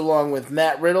Owens, along with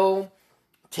Matt Riddle,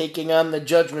 taking on the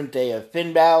Judgment Day of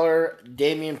Finn Balor,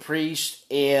 Damian Priest,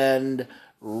 and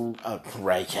Dominic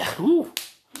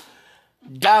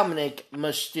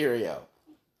Mysterio.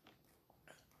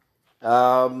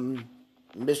 Mr.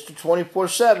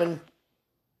 24/7,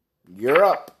 you're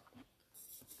up.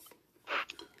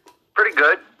 Pretty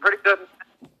good.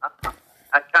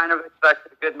 I kind of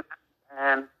expected a good match,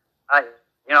 and I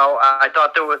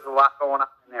thought there was a lot going on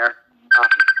in there,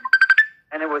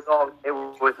 and it was all good.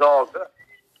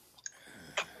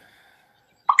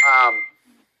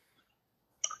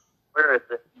 Where is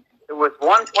it? There was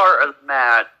one part of the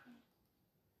match.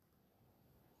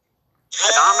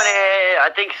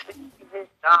 I think Steve hit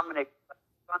Dominic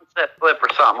sunset flip or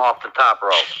something off the top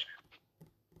rope.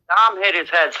 Dom hit his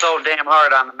head so damn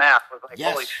hard on the mat. I was like,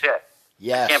 Yes. holy shit.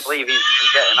 Yes. I can't believe he's even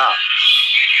getting up.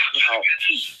 You know,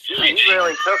 he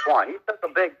really took one. He took a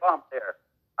big bump there.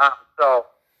 So,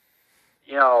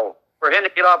 you know, for him to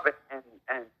get up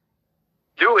and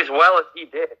do as well as he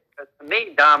did, because to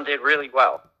me, Dom did really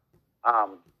well.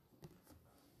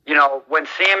 You know, when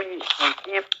Sammy was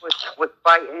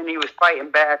fighting, he was fighting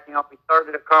back. You know, he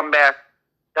started to come back.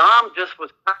 Dom just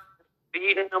was kind of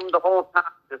beating him the whole time,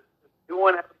 just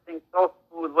doing everything so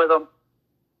smooth with him.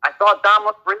 I thought Dom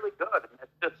looked really good, and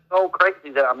it's just so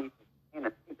crazy that I'm even seeing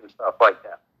and seeing stuff like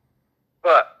that.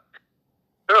 But,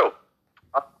 true.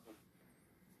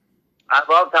 I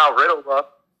loved how Riddle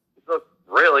looked. He looked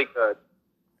really good.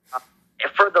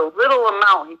 And for the little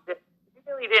amount he did, he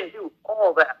really didn't do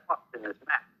all that much in this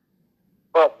match.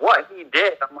 But what he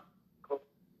did, I'm like, cool.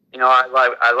 You know, I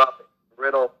love it.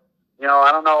 Riddle, you know,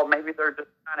 I don't know, maybe they're just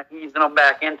kind of easing him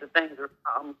back into things or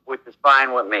something, which is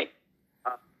fine with me.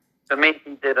 To me,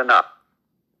 he did enough.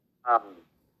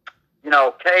 You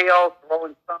know, KO,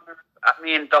 throwing thunder. I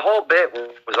mean, the whole bit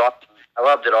was awesome. I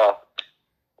loved it all.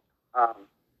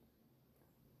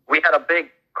 We had a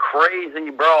big, crazy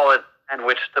brawl, and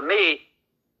which to me,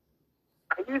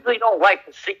 I usually don't like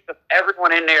to see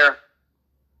everyone in there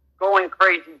going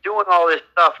crazy, doing all this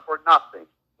stuff for nothing,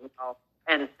 you know.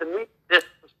 And to me, this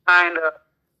was kind of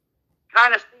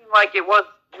seemed like it was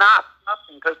not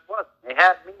nothing, because it wasn't. It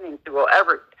had meaning to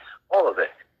all of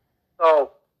it.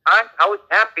 So I was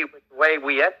happy with the way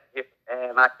we ended it,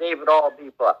 and I gave it all a B+.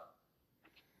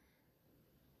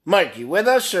 Mike, you with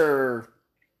us, or?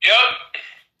 Yep.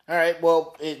 All right,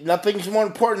 well, nothing's more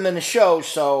important than the show,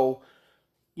 so,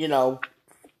 you know,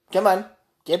 come on,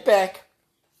 get back.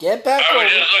 Get back I over.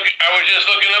 was just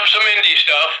looking up some indie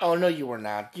stuff. Oh, no, you were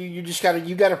not. You just got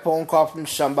a phone call from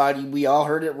somebody. We all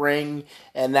heard it ring,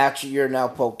 and that's what you're now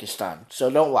focused on. So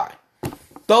don't lie.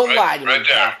 Don't lie to me,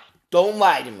 pal. Don't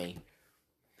lie to me.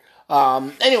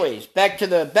 Anyways, back to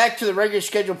the regular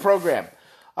scheduled program.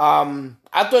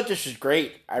 I thought this was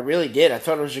great. I really did. I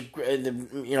thought it was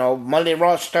Monday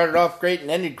Raw started off great and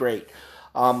ended great.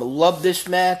 Loved this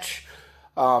match.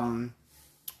 And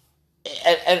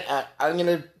I'm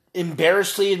gonna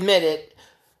embarrassingly admit it.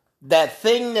 That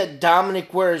thing that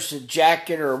Dominic wears, the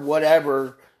jacket or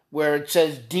whatever, where it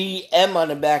says DM on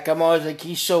the back, I'm always like,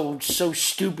 he's so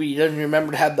stupid. He doesn't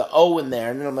remember to have the O in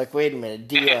there. And then I'm like, wait a minute,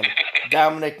 DM,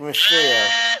 Dominic Mysterio.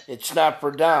 It's not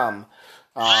for Dom.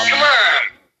 Come on.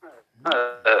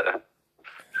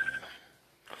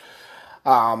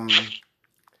 I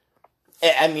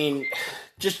mean,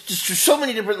 just so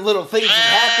many different little things that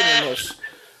happen in this.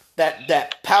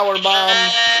 That power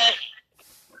bomb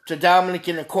to Dominic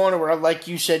in the corner, where, like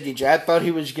you said, DJ, I thought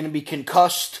he was going to be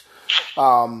concussed.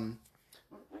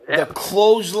 The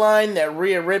clothesline that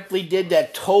Rhea Ripley did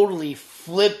that totally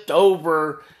flipped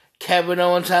over Kevin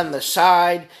Owens on the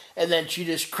side, and then she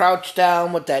just crouched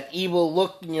down with that evil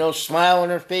look, smile on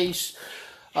her face.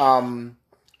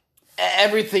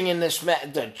 Everything in this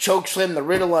match, the choke slam, the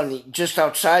riddle on just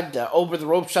outside, the over the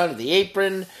ropes onto the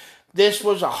apron. This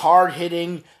was a hard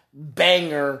hitting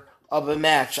banger of a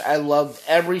match. I loved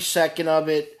every second of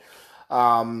it.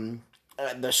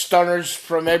 The stunners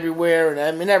from everywhere, and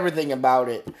I mean everything about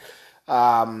it.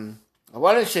 I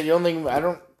want to say the only thing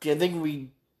I think we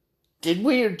did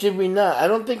we or did we not? I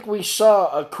don't think we saw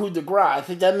a coup de grace. I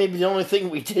think that may be the only thing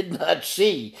we did not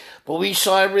see, but we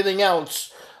saw everything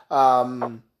else.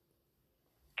 KO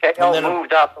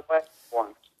moved out the way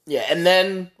once. Yeah, and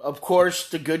then of course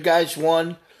the good guys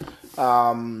won.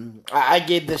 I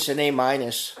gave this an A-.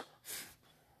 Okay,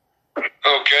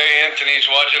 Anthony's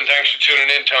watching. Thanks for tuning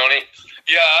in, Tony.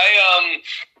 Yeah, I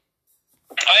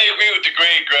agree with the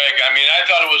great Greg. I mean, I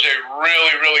thought it was a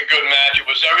really, really good match. It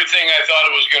was everything I thought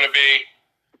it was going to be.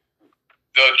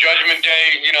 The Judgment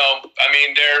Day, I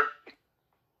mean,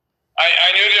 I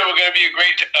knew they were going to be a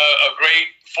great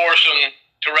foursome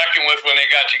to reckon with when they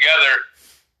got together,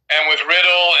 and with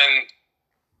Riddle and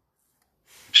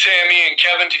Sammy and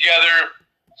Kevin together.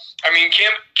 I mean,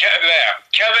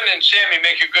 Kevin and Sammy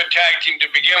make a good tag team to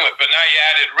begin with, but now you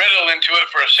added Riddle into it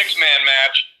for a 6-man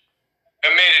match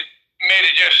and made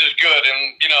it just as good.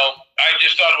 And, I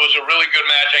just thought it was a really good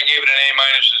match. I gave it an A-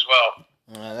 as well.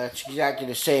 That's exactly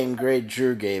the same grade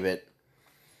Drew gave it.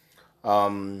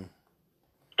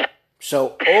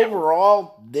 So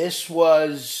overall, this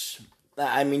was,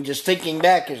 I mean, just thinking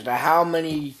back as to how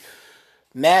many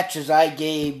matches I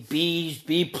gave B's,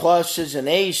 B pluses, and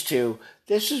A's to,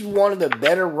 this is one of the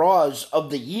better Raws of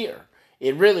the year.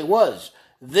 It really was.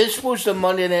 This was the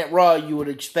Monday Night Raw you would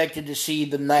expected to see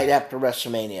the night after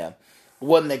WrestleMania.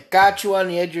 One that got you on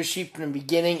the edge of your seat from the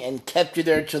beginning and kept you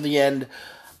there till the end.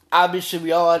 Obviously,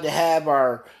 we all had to have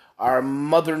our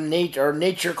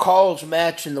Nature Calls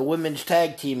match in the women's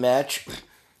tag team match.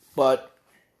 But,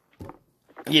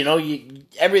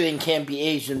 everything can't be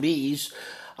A's and B's.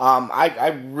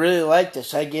 I really like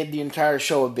this. I gave the entire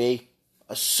show a B.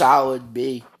 A solid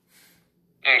B.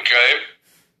 Okay.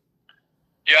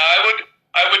 Yeah,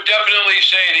 I would definitely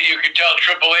say that you could tell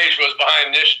Triple H was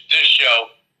behind this show,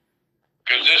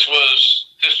 because this was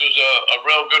a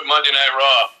real good Monday Night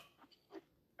Raw,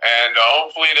 and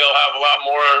hopefully they'll have a lot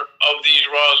more of these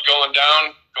Raws going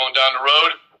down the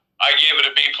road. I gave it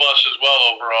a B+ as well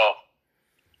overall.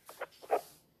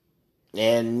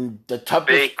 And the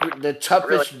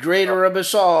toughest grader of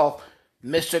us all,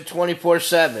 Mr.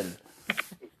 24/7.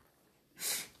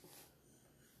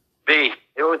 B.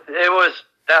 It was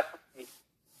definitely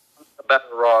the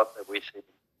better Raw that we see.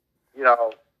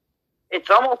 It's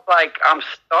almost like I'm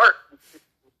starting to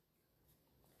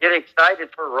get excited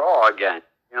for Raw again.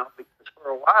 Because for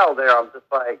a while there, I'm just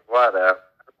like, whatever.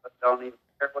 I don't even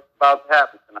care what's about to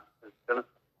happen tonight.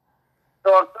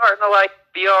 So I'm starting to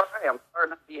be all right. I'm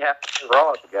starting to be happy for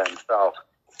Raw again. So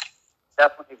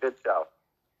definitely a good show.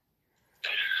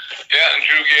 Yeah, and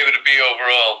Drew gave it a B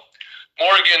overall.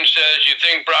 Morgan says, you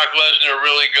think Brock Lesnar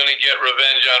really going to get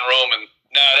revenge on Roman?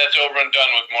 Nah, that's over and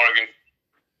done with, Morgan.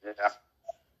 Yeah.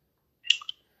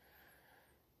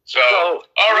 So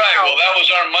all right, well, that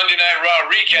was our Monday Night Raw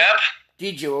recap.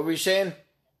 DJ, what were you saying?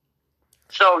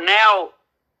 So now,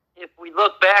 if we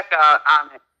look back on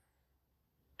it,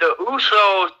 the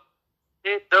Usos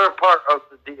did their part of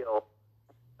the deal.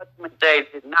 Judgment Day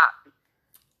did not.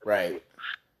 Right.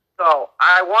 So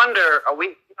I wonder,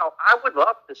 I would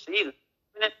love to see them.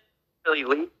 Even if it really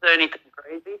leads to anything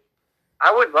crazy,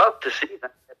 I would love to see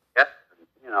them get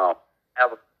together,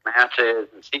 have matches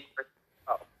and secret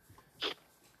stuff.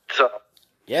 So.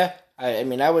 Yeah, I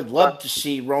mean, I would love to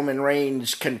see Roman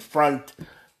Reigns confront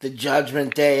the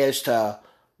Judgment Day as to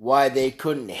why they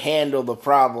couldn't handle the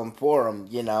problem for him,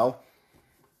 Yeah.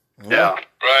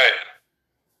 Right.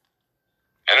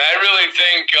 And I really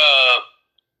think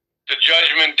the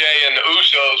Judgment Day and the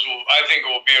Usos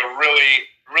will be a really,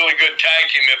 really good tag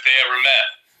team if they ever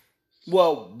met.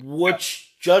 Well,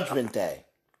 which Judgment Day?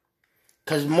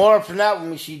 Because more often than not,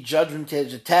 when we see Judgment Day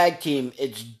as a tag team,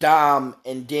 it's Dom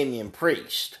and Damian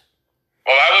Priest.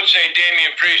 Well, I would say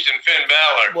Damian Priest and Finn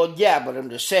Balor. Well, yeah, but I'm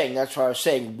just saying, that's why I was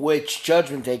saying which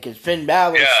Judgment Day, because Finn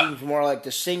Balor seems more like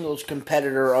the singles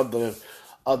competitor of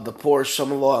the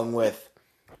foursome, along with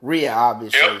Rhea,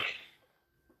 obviously. Yep.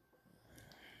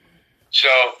 So,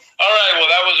 all right,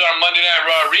 well, that was our Monday Night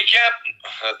Raw recap.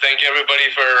 Thank everybody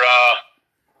for,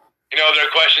 their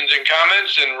questions and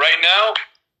comments. And right now,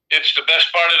 it's the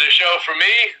best part of the show for me.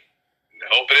 I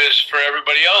hope it is for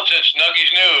everybody else. It's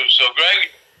Nuggies News. So, Greg,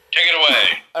 take it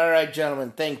away. All right,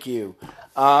 gentlemen, thank you.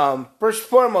 First and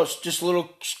foremost, just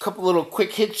couple little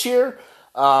quick hits here.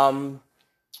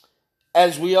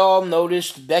 As we all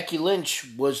noticed, Becky Lynch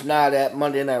was not at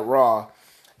Monday Night Raw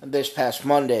this past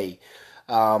Monday.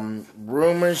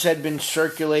 Rumors had been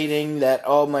circulating that,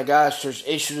 oh my gosh, there's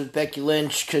issues with Becky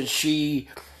Lynch because she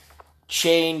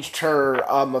changed her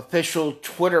official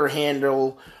Twitter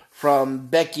handle from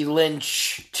Becky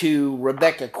Lynch to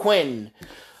Rebecca Quinn.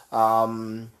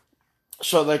 So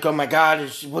like, oh my God,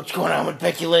 what's going on with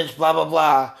Becky Lynch, blah, blah,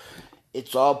 blah.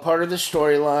 It's all part of the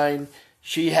storyline.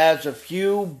 She has a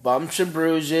few bumps and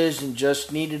bruises and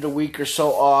just needed a week or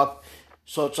so off.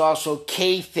 So it's also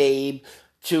kayfabe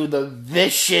to the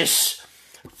vicious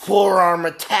forearm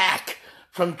attack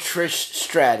from Trish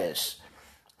Stratus.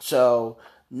 So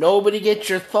nobody get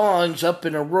your thongs up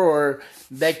in a roar.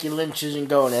 Becky Lynch isn't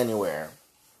going anywhere.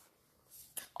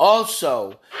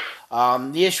 Also,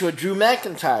 the issue of Drew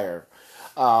McIntyre.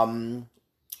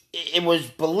 It was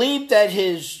believed that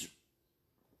his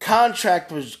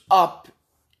contract was up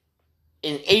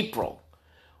in April,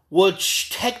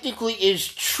 which technically is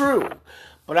true.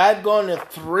 But I've gone to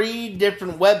 3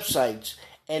 different websites,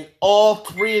 and all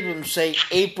 3 of them say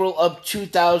April of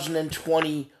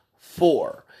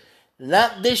 2024.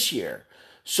 Not this year.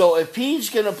 So if he's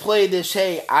going to play this,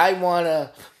 hey, I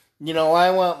want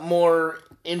more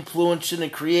influence in the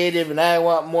creative and I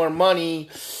want more money,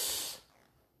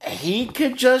 he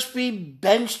could just be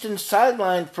benched and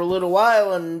sidelined for a little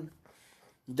while, and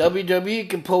WWE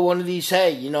can pull one of these,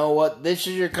 hey, you know what, this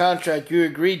is your contract, you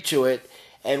agreed to it,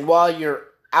 and while you're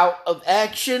out of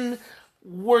action,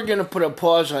 we're going to put a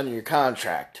pause on your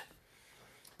contract.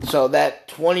 So that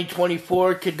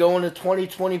 2024 could go into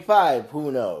 2025,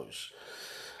 who knows.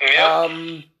 Yep.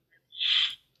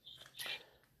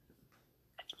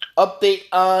 Update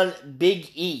on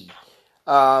Big E.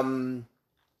 As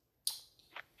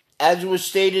it was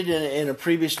stated in a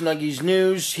previous Nuggies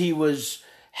news, he was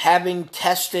having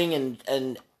testing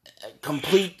and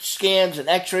complete scans and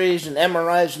x-rays and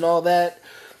MRIs and all that.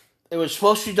 It was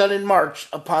supposed to be done in March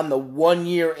upon the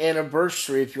 1-year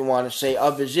anniversary, if you want to say,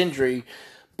 of his injury.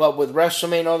 But with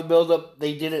WrestleMania and all the build-up,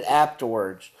 they did it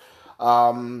afterwards.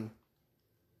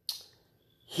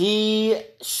 He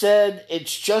said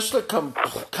it's just a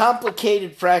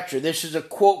complicated fracture. This is a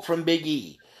quote from Big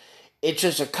E. It's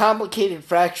just a complicated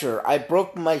fracture. I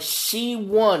broke my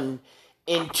C1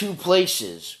 in 2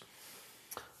 places.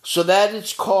 So that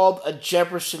is called a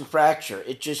Jefferson fracture.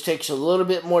 It just takes a little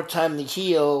bit more time to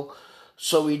heal.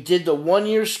 So we did the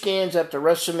 1-year scans after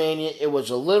WrestleMania. It was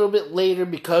a little bit later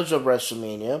because of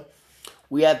WrestleMania.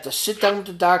 We had to sit down with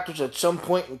the doctors at some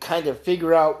point and kind of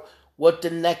figure out what the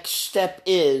next step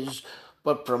is.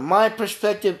 But from my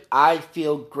perspective, I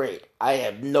feel great. I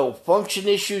have no function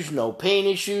issues, no pain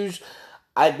issues.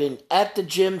 I've been at the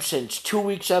gym since 2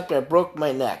 weeks after I broke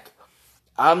my neck.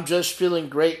 I'm just feeling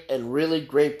great and really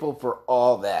grateful for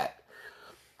all that.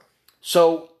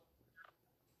 So,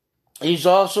 he's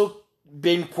also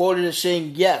been quoted as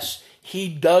saying, yes, he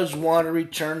does want to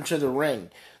return to the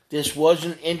ring. This was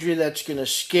an injury that's going to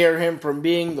scare him from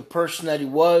being the person that he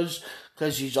was,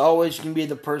 because he's always going to be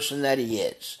the person that he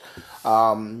is.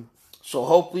 So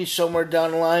hopefully somewhere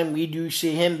down the line we do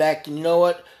see him back. And you know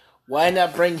what? Why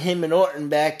not bring him and Orton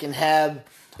back and have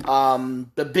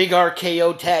the big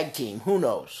RKO tag team? Who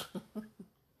knows?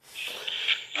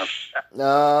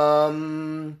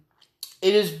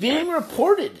 It is being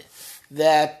reported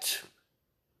that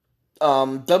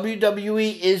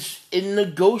WWE is in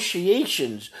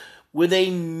negotiations with a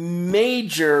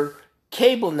major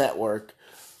cable network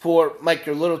for... Mike,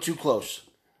 you're a little too close.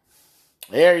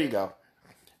 There you go.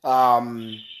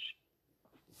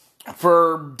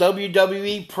 For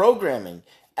WWE programming.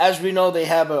 As we know, they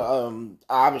have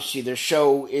obviously their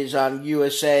show is on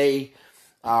USA,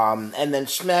 and then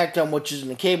SmackDown, which is in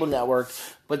the cable network,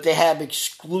 but they have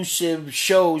exclusive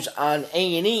shows on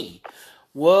A&E.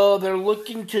 Well, they're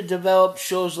looking to develop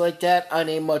shows like that on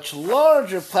a much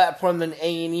larger platform than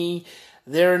A&E.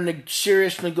 They're in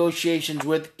serious negotiations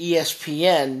with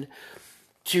ESPN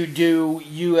to do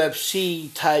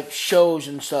UFC-type shows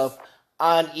and stuff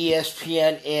on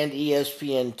ESPN and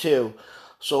ESPN2.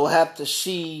 So we'll have to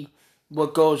see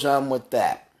what goes on with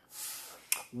that.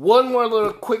 One more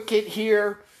little quick hit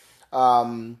here.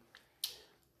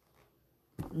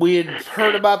 We had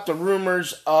heard about the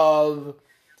rumors of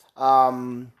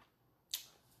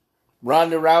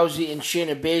Ronda Rousey and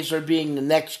Shayna Baszler being the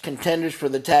next contenders for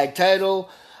the tag title.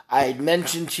 I had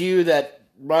mentioned to you that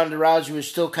Ronda Rousey was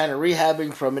still kind of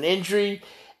rehabbing from an injury,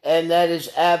 and that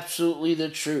is absolutely the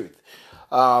truth.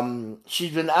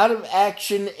 She's been out of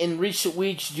action in recent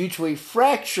weeks due to a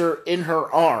fracture in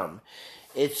her arm.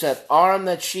 It's that arm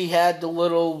that she had the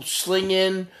little sling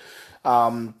in,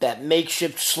 that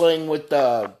makeshift sling with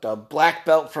the black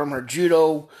belt from her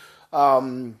judo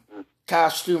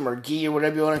costume or gi or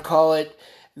whatever you want to call it.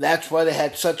 That's why they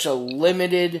had such a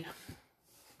limited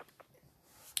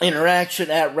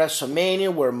interaction at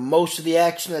WrestleMania, where most of the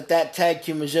action that tag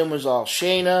team was in was all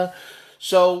Shayna.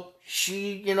 So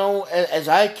she, as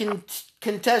I can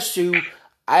contest to,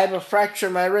 I have a fracture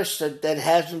in my wrist that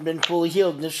hasn't been fully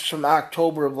healed. This is from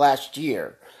October of last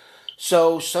year.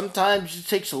 So sometimes it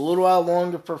takes a little while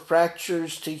longer for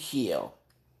fractures to heal.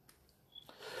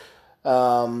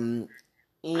 And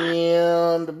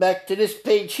back to this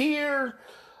page here.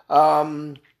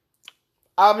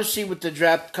 Obviously, with the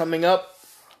draft coming up,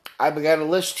 I've got a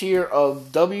list here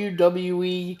of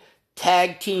WWE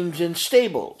tag teams and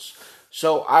stables.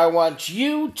 So I want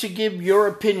you to give your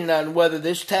opinion on whether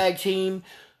this tag team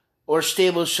or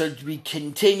stable should be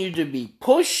continue to be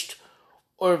pushed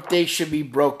or if they should be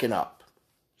broken up.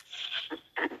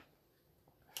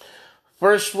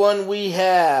 First one we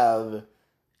have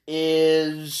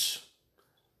is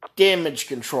Damage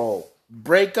Control.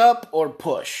 Break up or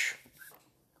push?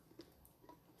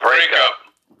 Break up.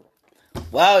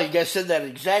 Wow, you guys said that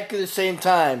exactly the same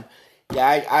time.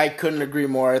 Yeah, I couldn't agree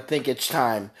more. I think it's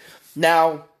time.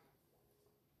 Now,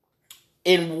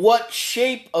 in what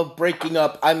shape of breaking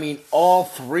up? I mean, all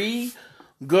three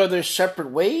go their separate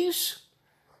ways?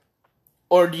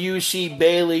 Or do you see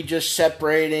Bayley just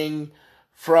separating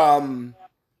from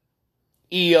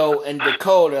Io and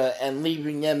Dakota and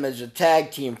leaving them as a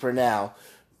tag team for now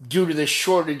due to the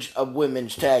shortage of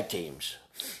women's tag teams?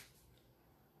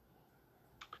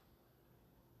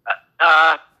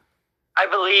 I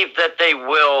believe that they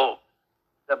will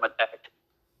them a tag team.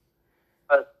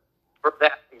 But for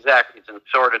that exact reason,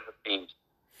 shortage of teams.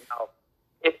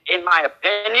 In my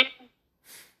opinion,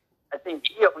 I think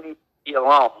Io needs to be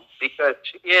alone because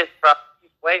she is probably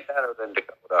way better than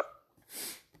Dakota.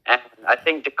 And I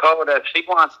think Dakota, if she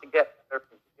wants to get better,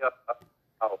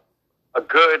 a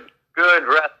good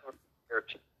wrestler,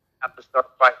 she has to start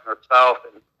fighting herself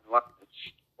and learn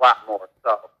a lot more.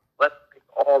 So let's pick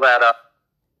all that up.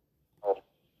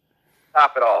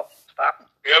 Stop it all. Stop.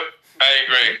 Yep, I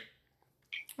agree.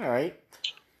 All right.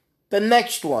 The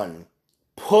next one,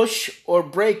 push or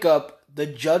break up the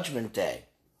Judgment Day.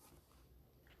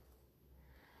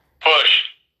 Push.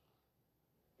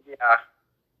 Yeah.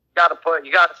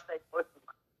 You gotta stay pushing.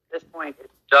 At this point,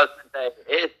 it's Judgment Day.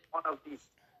 It's one of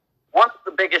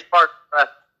the biggest parts of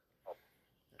wrestling.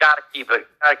 Gotta keep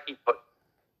pushing.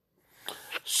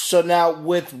 So now,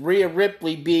 with Rhea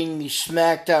Ripley being the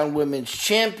SmackDown Women's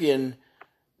Champion,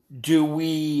 do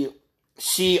we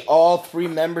see all three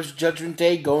members of Judgment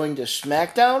Day going to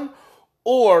SmackDown?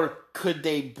 Or could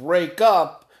they break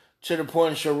up to the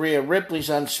point so Rhea Ripley's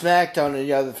on SmackDown and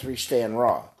the other three stay on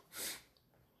Raw?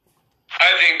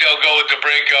 I think they'll go with the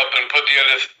breakup and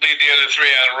leave the other three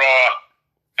on Raw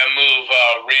and move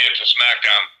Rhea to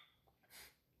SmackDown.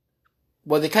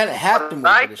 Well, they kind of have to move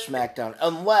her to SmackDown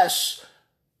unless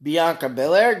Bianca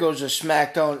Belair goes to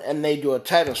SmackDown and they do a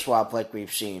title swap like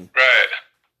we've seen. Right.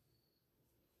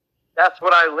 That's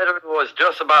what I literally was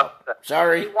just about to say.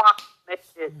 Sorry. We want to make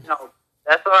it,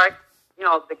 that's all right.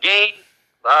 The game,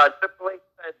 Triple H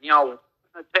said, we're going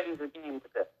to change the game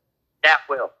with this. That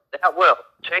will.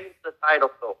 Change the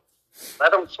title, though.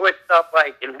 Let them switch up,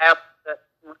 and have that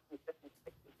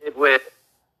they did with,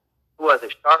 who was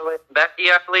it, Charlotte and Becky,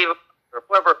 I believe, or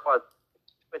whoever it was.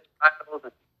 Switch titles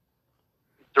and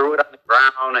threw it on the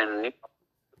ground, and,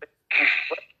 let's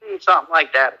see something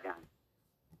like that again.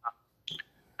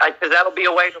 Because that'll be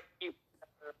a way to keep,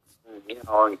 and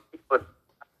keep it.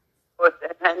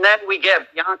 And then we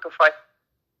get Bianca fight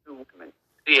two women.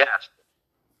 She has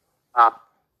to.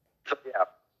 So, yeah.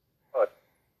 Good.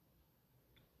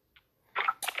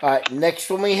 All right, next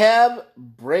one we have,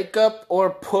 break up or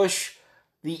push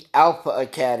the Alpha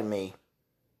Academy.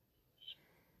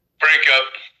 Break up.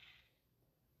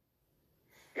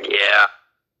 Yeah.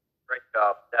 Break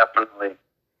up, definitely.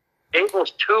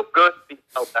 Gable's too good to be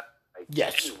held back by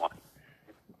Yes. anyone.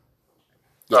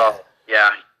 So,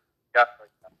 yeah.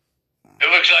 It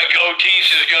looks like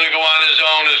Otis is going to go on his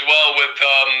own as well with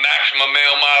Maximum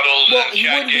Male Models. Well, and he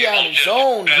Chad wouldn't be Gable, on his just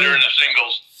own. Better in the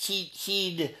singles.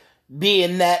 He'd be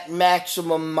in that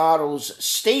Maximum Models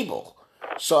stable.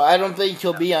 So I don't think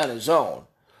he'll be on his own.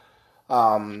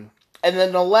 And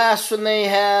then the last one they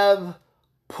have,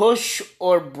 push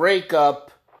or break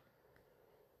up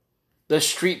the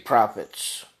Street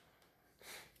Profits.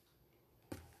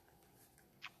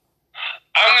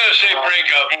 I'm going to say break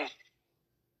up.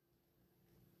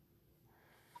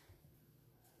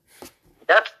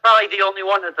 That's probably the only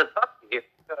one that's a tough here.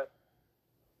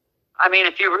 I mean,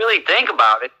 if you really think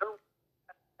about it,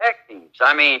 tag teams.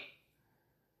 I mean,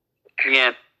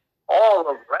 in all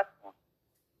of wrestling,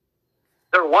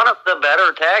 they're one of the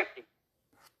better tag teams.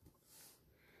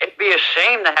 It'd be a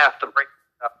shame to have to break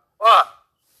it up, but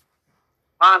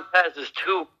Montez is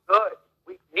too good.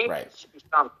 We need to see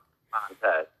something from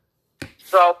Montez.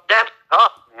 So that's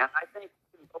tough, man. I think it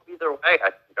can go either way,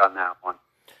 I think, on that one.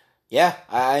 Yeah,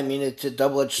 I mean, it's a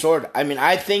double-edged sword. I mean,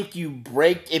 I think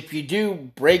if you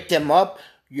do break them up,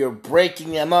 you're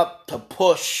breaking them up to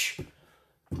push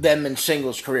them in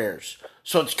singles careers.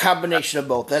 So it's a combination of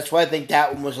both. That's why I think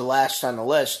that one was the last on the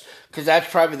list, because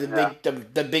that's probably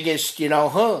the biggest, and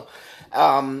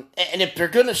if they're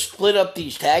going to split up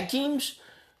these tag teams,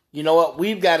 you know what?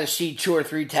 We've got to see 2 or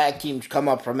 3 tag teams come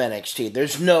up from NXT.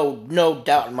 There's no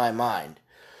doubt in my mind.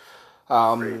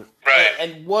 Right.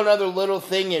 And one other little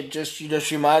thing, you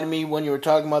just reminded me when you were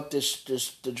talking about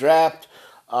the draft.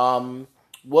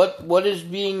 What is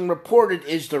being reported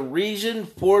is the reason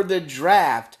for the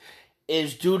draft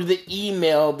is due to the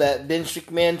email that Vince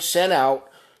McMahon sent out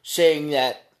saying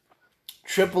that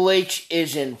Triple H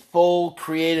is in full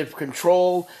creative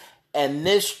control, and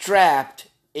this draft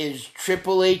is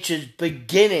Triple H's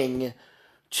beginning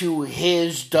to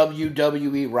his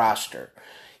WWE roster.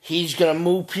 He's going to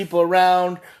move people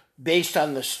around based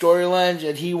on the storylines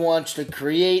that he wants to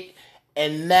create,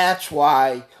 and that's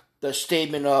why the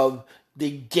statement of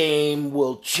the game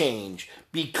will change,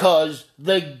 because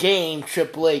the game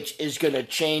Triple H is going to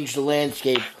change the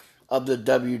landscape of the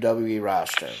WWE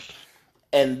roster.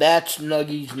 And that's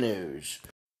Nuggy's news.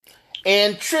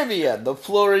 And trivia, the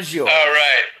floor is yours. All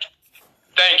right.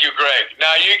 Thank you, Greg.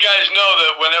 Now, you guys know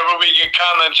that whenever we get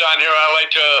comments on here, I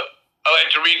like to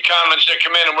read comments that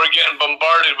come in, and we're getting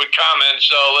bombarded with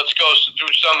comments, so let's go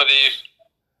through some of these.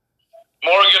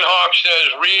 Morgan Hawk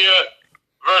says, Rhea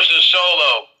versus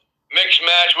Solo. Mixed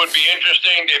match would be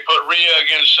interesting. They put Rhea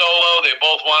against Solo. They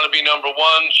both want to be number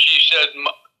one. She said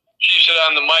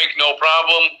on the mic, no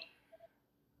problem.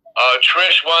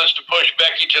 Trish wants to push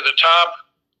Becky to the top.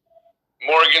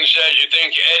 Morgan says, you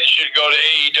think Edge should go to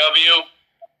AEW?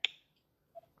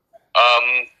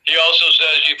 He also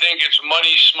says, you think it's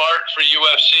money smart for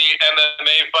UFC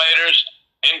MMA fighters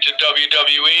into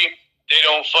WWE? They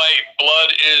don't fight.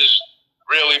 Blood is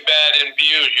really bad in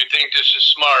views. You think this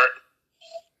is smart?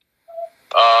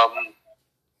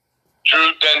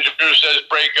 Drew says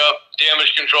break up.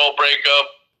 Damage Control break up.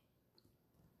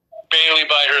 Bailey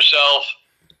by herself.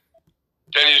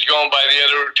 Then he's going by the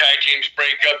other tag teams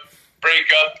break up.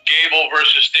 Gable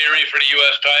versus Theory for the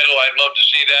U.S. title. I'd love to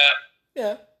see that.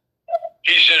 Yeah.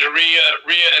 He says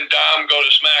Rhea and Dom go to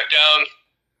SmackDown.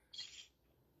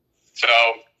 So,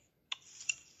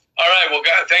 all right. Well,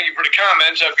 God, thank you for the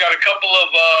comments. I've got a couple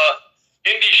of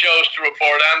indie shows to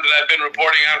report on that I've been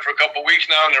reporting on for a couple weeks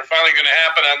now, and they're finally going to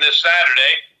happen on this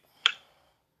Saturday,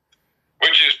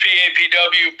 which is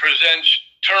PAPW presents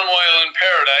Turmoil in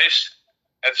Paradise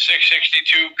at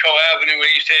 662 Co Avenue in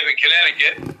East Haven,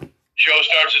 Connecticut. Show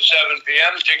starts at 7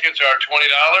 p.m. Tickets are $20.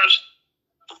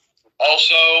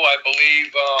 Also, I believe,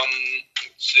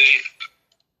 let's see.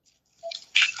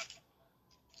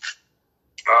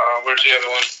 Where's the other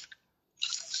one?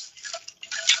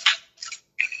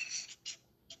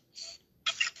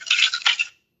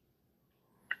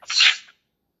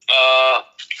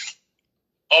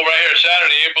 Right here,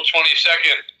 Saturday, April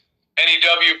 22nd.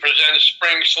 NEW presents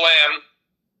Spring Slam,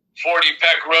 40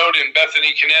 Peck Road in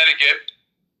Bethany, Connecticut.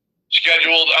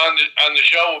 Scheduled on the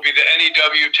show will be the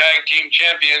NEW Tag Team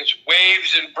Champions,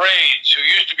 Waves and Braids, who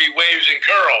used to be Waves and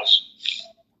Curls.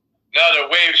 Now they're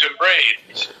Waves and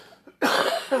Braids.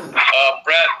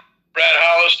 Brad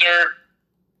Hollister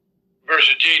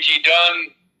versus JT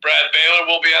Dunn. Brad Baylor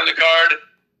will be on the card.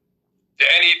 The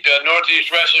Northeast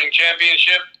Wrestling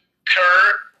Championship,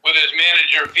 Kerr with his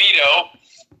manager Vito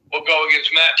will go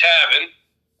against Matt Taven.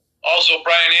 Also,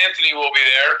 Brian Anthony will be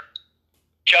there.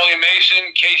 Kelly Mason,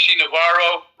 Casey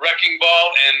Navarro, Wrecking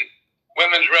Ball, and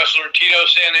women's wrestler Tina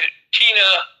San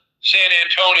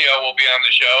Antonio will be on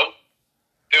the show.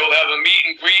 They will have a meet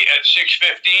and greet at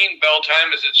 6:15. Bell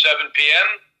time is at 7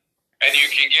 p.m. And you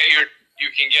can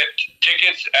get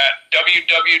tickets at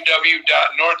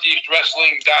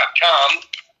www.northeastwrestling.com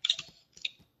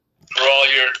for all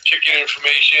your ticket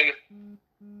information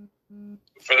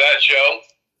for that show.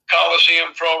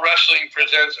 Coliseum Pro Wrestling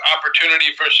presents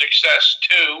Opportunity for Success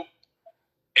 2,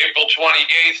 April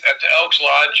 28th at the Elks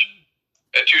Lodge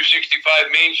at 265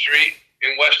 Main Street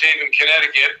in West Haven,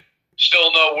 Connecticut.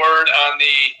 Still no word on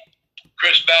the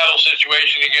Chris Battle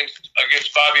situation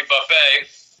against Bobby Buffet.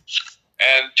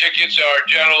 And tickets are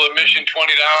general admission $20.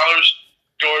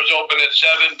 Doors open at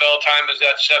 7. Bell time is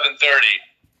at 7:30.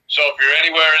 So if you're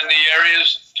anywhere in the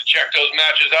areas to check those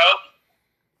matches out,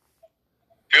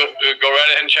 go right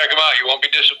ahead and check them out. You won't be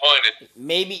disappointed.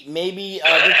 Maybe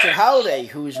Richard Holiday,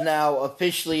 who's now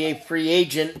officially a free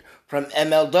agent from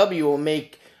MLW, will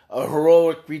make a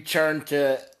heroic return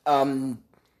to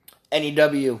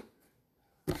NEW.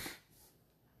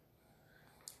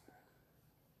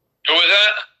 Who was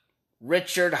that?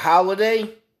 Richard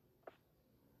Holiday.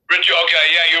 Richard, okay,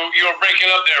 yeah, you were breaking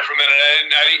up there for a minute.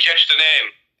 I didn't catch the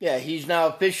name. Yeah, he's now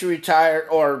officially retired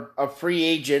or a free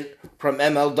agent from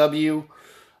MLW.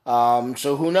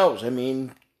 So who knows? I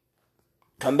mean,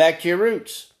 come back to your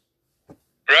roots.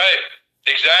 Right,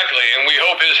 exactly. And we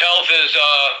hope his health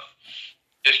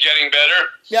is getting better.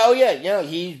 Yeah, oh yeah,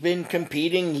 he's been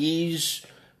competing. He's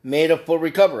made a full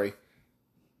recovery.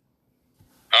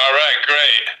 All right,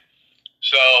 great.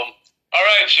 So, all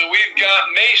right, so we've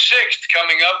got May 6th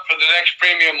coming up for the next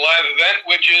premium live event,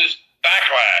 which is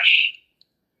Backlash.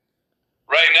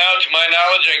 Right now, to my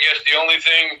knowledge, I guess the only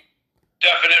thing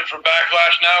definite for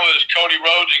Backlash now is Cody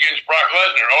Rhodes against Brock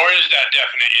Lesnar, or is that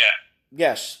definite yet?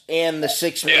 Yes, and the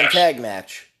 6-man tag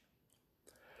match.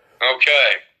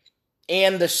 Okay.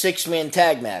 And the 6-man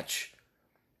tag match.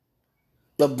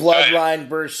 The Bloodline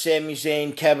versus Sami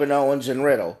Zayn, Kevin Owens, and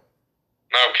Riddle.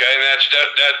 Okay, that.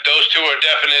 Those two are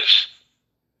definites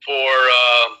for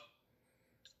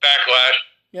Backlash.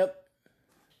 Yep.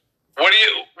 What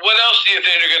else do you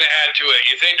think they're going to add to it?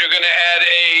 You think they're going to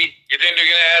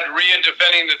add Rhea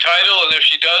defending the title, and if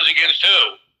she does, against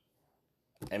who?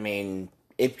 I mean,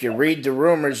 if you read the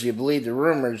rumors, you believe the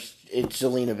rumors, it's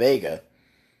Zelina Vega.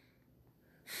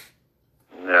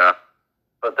 Yeah.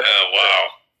 But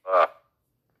wow.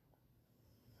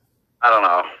 I don't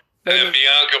know. And then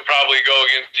Bianca probably go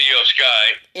against Io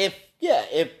Sky.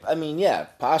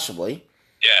 Possibly.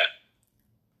 Yeah.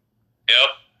 Yep.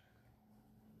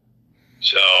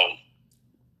 So.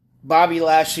 Bobby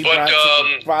Lashley,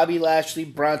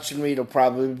 Bronson Reed will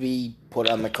probably be put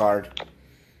on the card.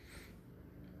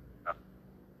 Yep.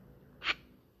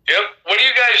 What do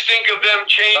you guys think of them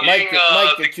changing? Mike,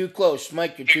 you're too close.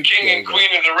 Mike, you're too close. King and Queen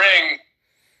of the Ring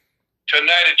to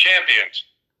Night of Champions.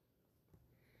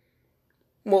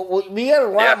 Well, we got a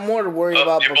lot more to worry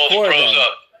about before then.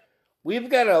 We've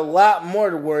got a lot more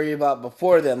to worry about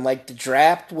before then, like the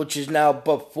draft, which is now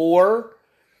before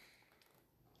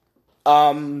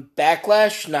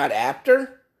Backlash, not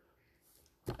after.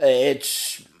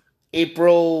 It's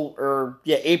April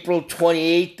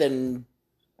 28th and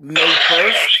May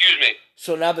 1st. Excuse me.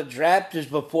 So now the draft is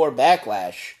before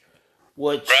Backlash,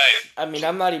 which, I mean,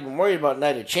 I'm not even worried about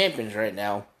Night of Champions right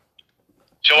now.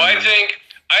 So I think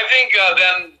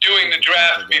them doing the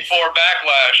draft before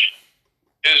Backlash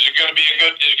is going to be a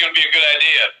good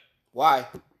idea. Why?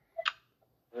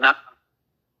 No.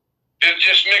 It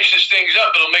just mixes things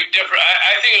up. It'll make different.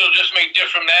 I think it'll just make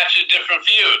different matches, different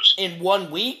feuds. In 1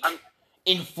 week?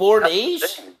 In 4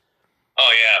 days?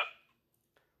 Oh yeah.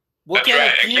 What kind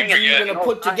of feuds are you going to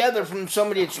put together from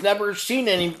somebody that's never seen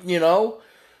any? Yeah,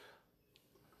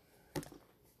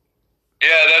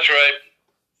 that's right.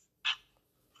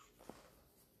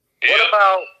 What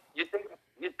about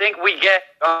you think we get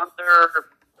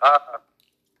Gunther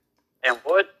and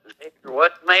Woods, Xavier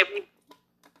Woods maybe?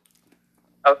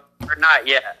 Or not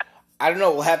yet? I don't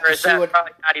know. We'll have to see what.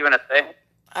 Probably not even a thing.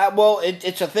 Well,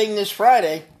 it's a thing this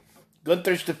Friday.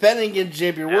 Gunther's defending against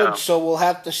Xavier Woods, so we'll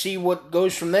have to see what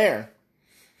goes from there.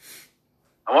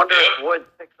 I wonder if Woods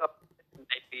picks up.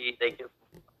 Maybe they give.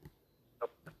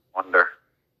 Wonder.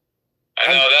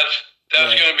 I know that's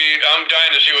going to be. I'm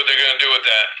dying to see what they're going to do with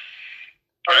that.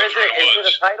 Or is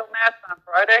it a title match on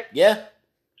Friday? Yeah.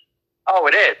 Oh,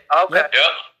 it is. Okay.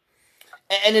 Yep.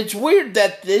 And it's weird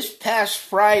that this past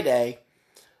Friday,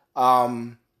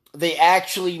 they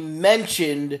actually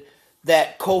mentioned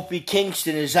that Kofi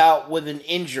Kingston is out with an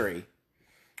injury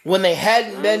when they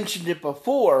hadn't mentioned it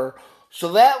before.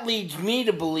 So that leads me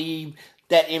to believe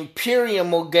that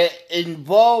Imperium will get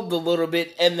involved a little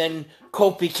bit, and then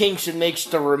Kofi Kingston makes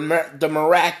the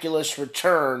miraculous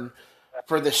return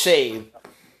for the save.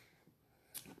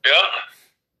 Yeah.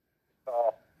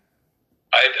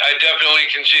 I definitely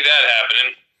can see that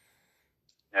happening.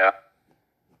 Yeah.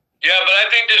 Yeah, but I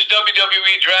think this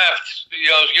WWE draft,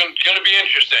 is going to be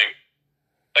interesting.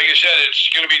 Like you said, it's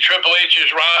going to be Triple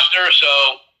H's roster,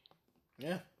 so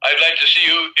yeah, I'd like to see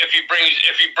if he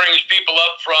brings people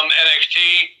up from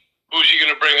NXT. Who's he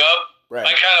going to bring up? Right.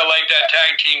 I kind of like that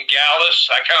tag team Gallus.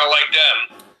 I kind of like them.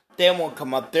 They won't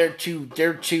come up. They're too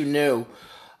new.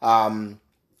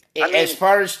 As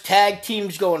far as tag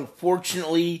teams go,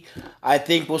 unfortunately, I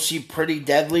think we'll see Pretty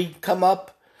Deadly come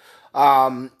up,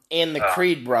 and the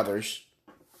Creed brothers.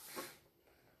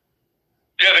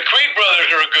 Yeah, the Creed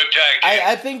brothers are a good tag team.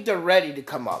 I think they're ready to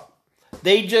come up.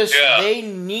 They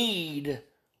need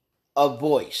a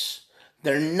voice.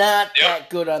 They're not that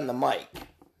good on the mic.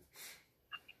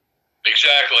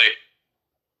 Exactly.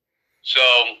 So,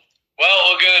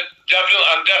 well, I'm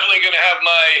definitely gonna have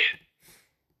my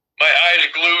eyes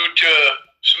glued to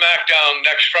SmackDown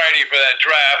next Friday for that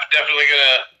draft. Definitely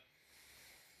gonna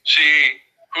see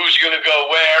who's gonna go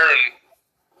where,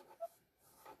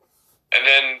 and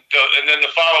then the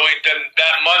following,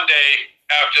 that Monday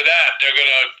after that, they're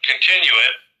gonna continue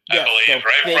it. I believe,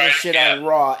 right? Finish it on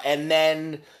Raw, and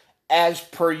then, as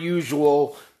per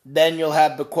usual, then you'll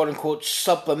have the quote-unquote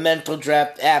supplemental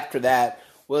draft after that,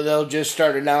 where they'll just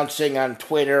start announcing on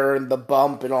Twitter and the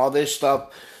bump and all this stuff.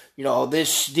 You know,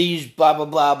 these blah, blah,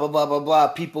 blah, blah, blah, blah, blah.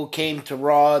 People came to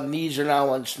Raw, and these are now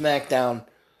on SmackDown.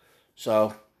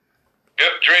 So.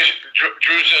 Yep,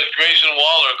 Drew says Grayson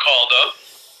Waller called up.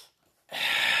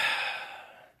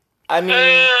 I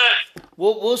mean,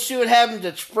 we'll see what happens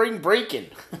at Spring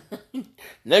Breaking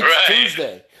next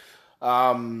Tuesday.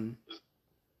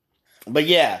 But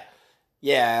yeah,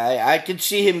 I could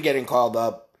see him getting called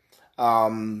up.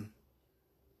 From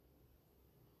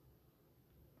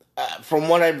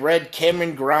what I've read,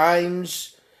 Cameron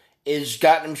Grimes has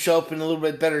gotten himself in a little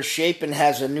bit better shape and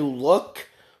has a new look,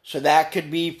 so that could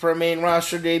be for a main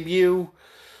roster debut.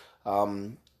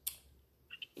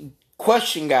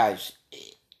 Question, guys.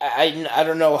 I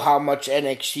don't know how much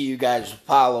NXT you guys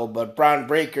follow, but Braun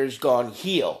Breaker's gone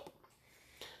heel.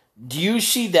 Do you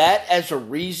see that as a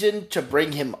reason to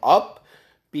bring him up?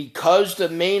 Because the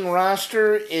main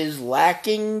roster is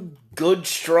lacking good,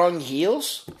 strong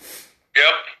heels?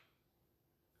 Yep.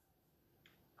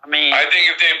 I mean, I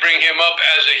think if they bring him up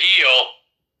as a heel,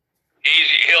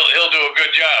 he'll do a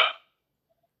good job.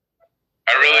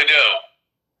 I really do.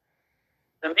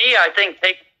 To me, I think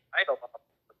taking the title off.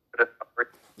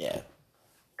 Yeah.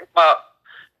 But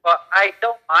I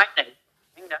don't mind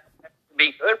anything. That would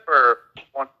be good for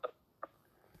one.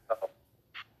 So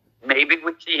maybe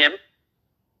we see him. I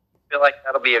feel like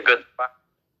that'll be a good spot.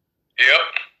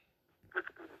 Yep.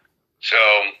 So,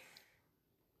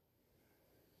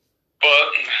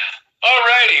 but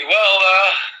alrighty. Well,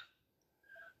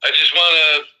 I just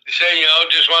want to say,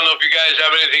 just want to know if you guys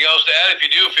have anything else to add. If you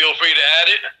do, feel free to add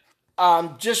it.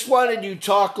 Just wanted to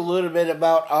talk a little bit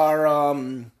about our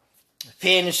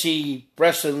fantasy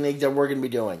wrestling league that we're going to be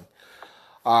doing.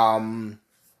 I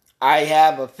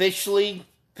have officially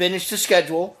finished the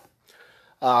schedule.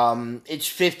 It's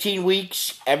 15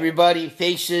 weeks. Everybody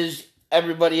faces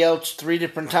everybody else 3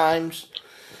 different times.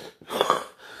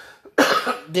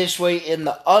 This way, in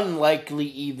the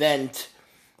unlikely event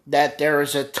that there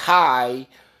is a tie,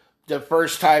 the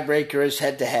first tiebreaker is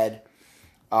head-to-head.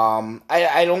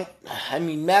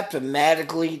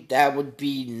 Mathematically, that would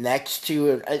be next to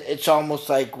it. It's almost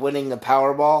like winning the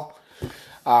Powerball.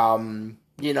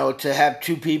 To have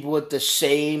 2 people with the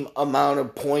same amount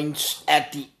of points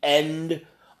at the end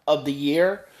of the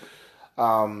year.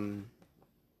 But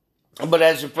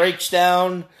as it breaks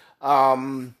down,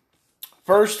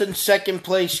 first and second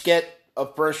place get a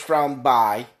first round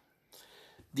bye.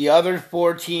 The other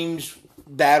 4 teams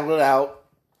battle it out.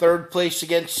 3rd place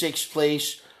against 6th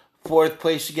place, 4th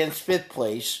place against 5th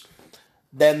place.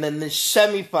 Then in the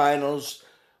semifinals,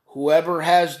 whoever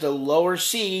has the lower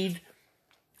seed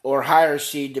or higher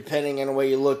seed, depending on the way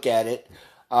you look at it,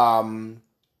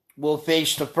 will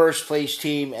face the first place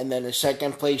team, and then the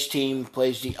second place team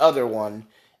plays the other one,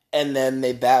 and then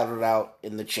they battle it out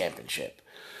in the championship.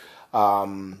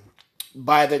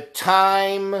 By the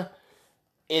time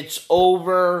it's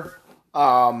over,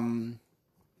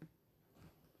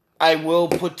 I will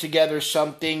put together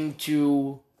something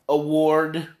to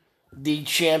award the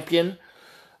champion.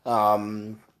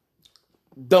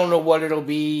 Don't know what it'll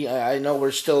be. I know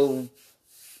we're still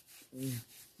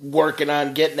working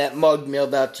on getting that mug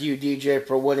mailed out to you, DJ,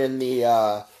 for winning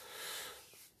the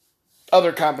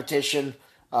other competition,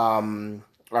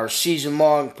 our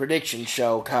season-long prediction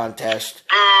show contest.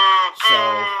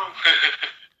 So,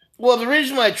 well, the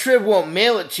reason why Triv won't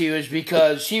mail it to you is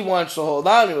because he wants to hold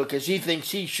on to it because he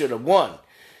thinks he should have won.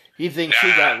 He thinks he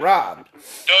got robbed.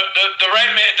 The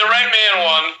right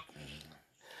man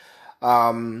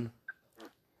won.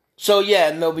 So yeah,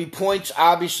 and there'll be points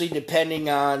obviously depending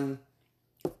on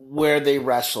where they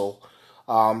wrestle.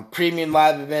 Premium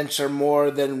live events are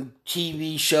more than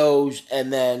TV shows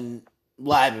and then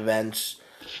live events.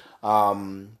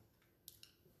 For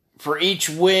each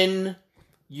win,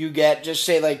 you get, just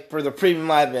say like for the premium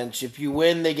live events, if you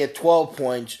win, they get 12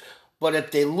 points. But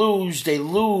if they lose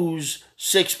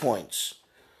 6 points.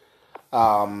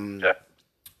 Yeah.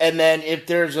 And then if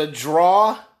there's a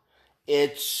draw,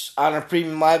 it's on a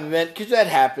premium live event, because that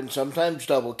happens sometimes,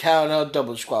 double count out,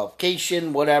 double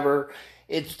disqualification, whatever.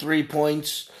 It's 3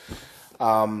 points.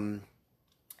 And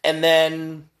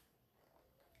then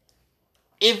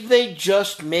if they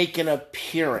just make an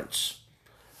appearance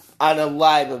on a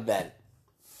live event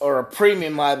or a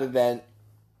premium live event,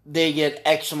 they get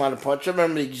X amount of points. I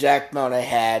remember the exact amount I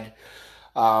had.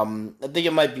 I think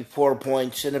it might be 4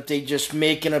 points. And if they just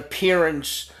make an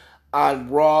appearance on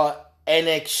Raw,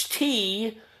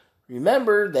 NXT,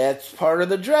 remember, that's part of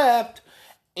the draft,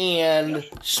 and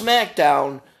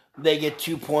SmackDown, they get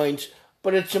 2 points.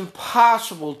 But it's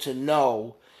impossible to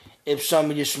know if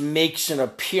somebody just makes an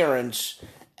appearance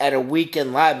at a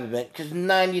weekend live event, because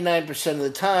 99% of the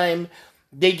time,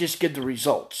 they just get the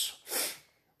results.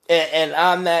 And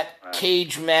on that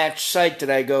cage match site that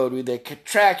I go to that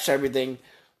tracks everything,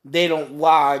 they don't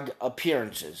log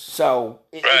appearances. So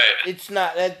it's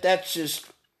not, that's just,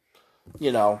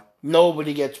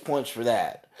 nobody gets points for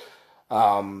that.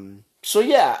 I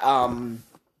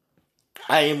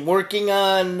am working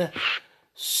on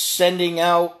sending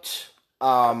out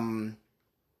all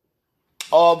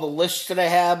the lists that I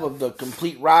have of the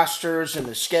complete rosters and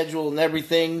the schedule and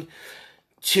everything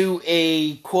to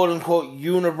a quote-unquote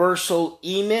universal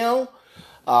email.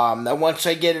 That once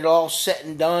I get it all set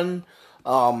and done,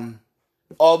 all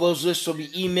those lists will be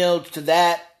emailed to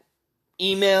that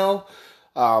email.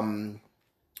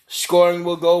 Scoring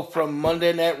will go from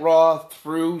Monday Night Raw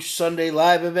through Sunday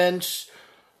live events.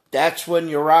 That's when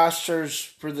your rosters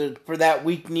for that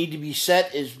week need to be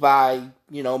set, is by,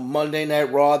 Monday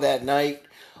Night Raw that night.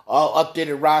 All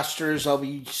updated rosters I'll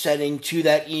be sending to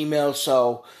that email.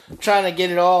 So I'm trying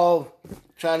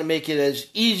to make it as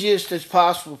easiest as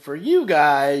possible for you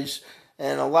guys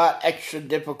and a lot extra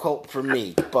difficult for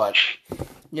me. But,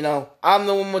 I'm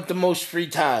the one with the most free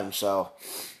time, so.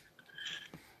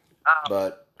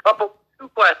 Two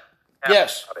questions.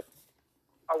 Yes.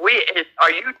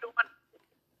 Are you doing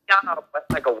on a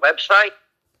website?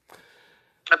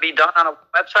 To be done on a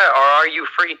website, or are you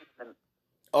free?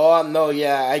 Oh, no,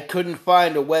 yeah, I couldn't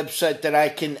find a website that I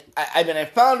can... I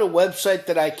found a website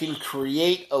that I can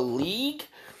create a league,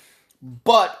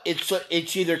 but it's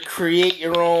either create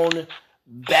your own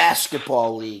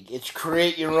basketball league, it's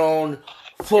create your own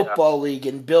football league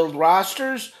and build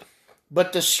rosters,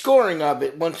 but the scoring of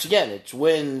it, once again, it's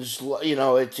wins,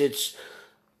 it's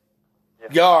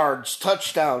yards,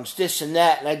 touchdowns, this and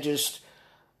that, and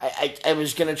I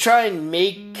was going to try and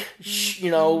make,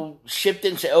 shift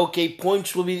and say, okay,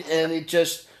 points will be, and it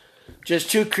just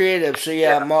too creative. So,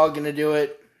 yeah, I'm all going to do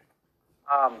it.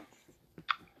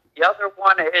 The other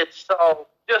one is, so,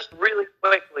 just really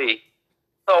quickly,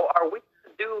 so are we going to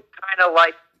do kind of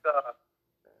like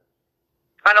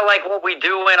what we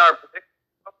do in our prediction?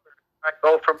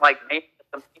 Go from, main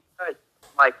to main,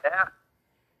 like that?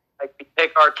 Like, we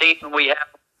pick our team and we have,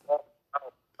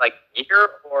 year,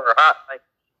 or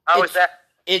how is that?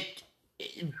 It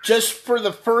just for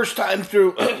the first time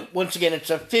through. Once again, it's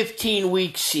a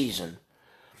 15-week season.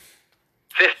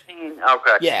 15.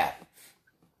 Okay. Yeah.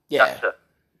 Gotcha.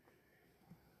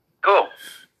 Cool. All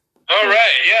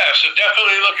right. Yeah. So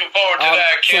definitely looking forward to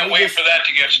that. Can't wait for that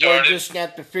to get started. We're just going to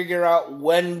have to figure out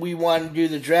when we want to do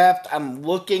the draft. I'm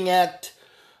looking at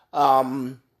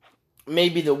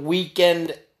maybe the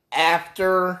weekend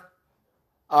after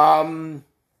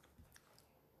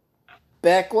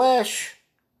Backlash.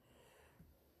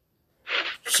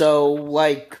 So,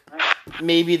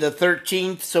 maybe the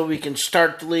 13th, so we can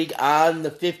start the league on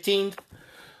the 15th.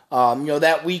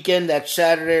 That weekend, that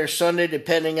Saturday or Sunday,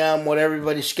 depending on what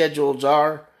everybody's schedules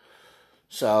are.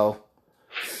 So.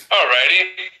 Alrighty.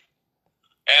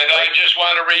 And I just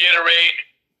want to reiterate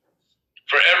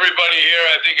for everybody here,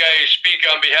 I think I speak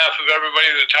on behalf of everybody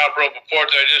in the Top Rope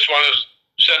Reports. I just want to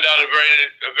send out a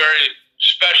very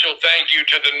special thank you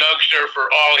to the Nugster for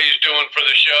all he's doing for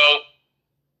the show.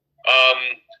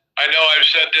 I know I've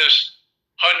said this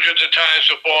hundreds of times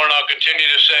before, and I'll continue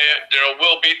to say it. There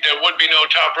would be no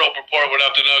Top Rope Report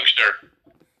without the Nugster.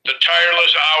 The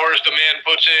tireless hours the man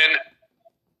puts in,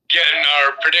 getting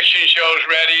our prediction shows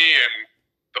ready, and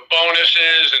the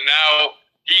bonuses, and now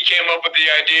he came up with the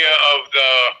idea of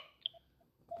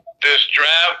this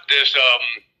draft, this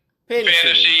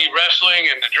fantasy wrestling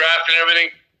and the draft and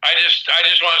everything. I just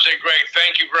want to say, Greg,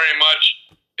 thank you very much.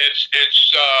 it's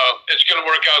going to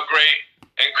work out great,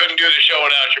 and couldn't do the show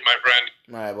without you, my friend.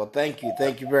 All right, well, thank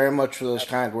you very much for those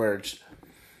kind words.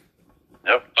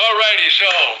 Yep. Alrighty, so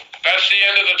that's the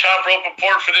end of the Top Rope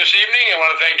Report for this evening. I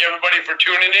want to thank everybody for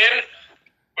tuning in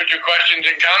with your questions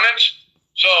and comments.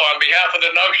 So, on behalf of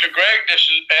the Nugs, Greg,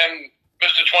 and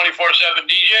Mr. 24/7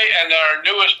 DJ, and our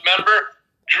newest member,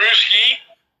 Drewski,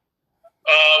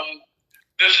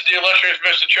 this is the illustrious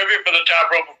Mr. Trivia for the Top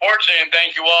Rope Report, saying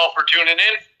thank you all for tuning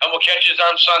in, and we'll catch you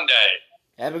on Sunday.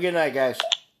 Have a good night, guys.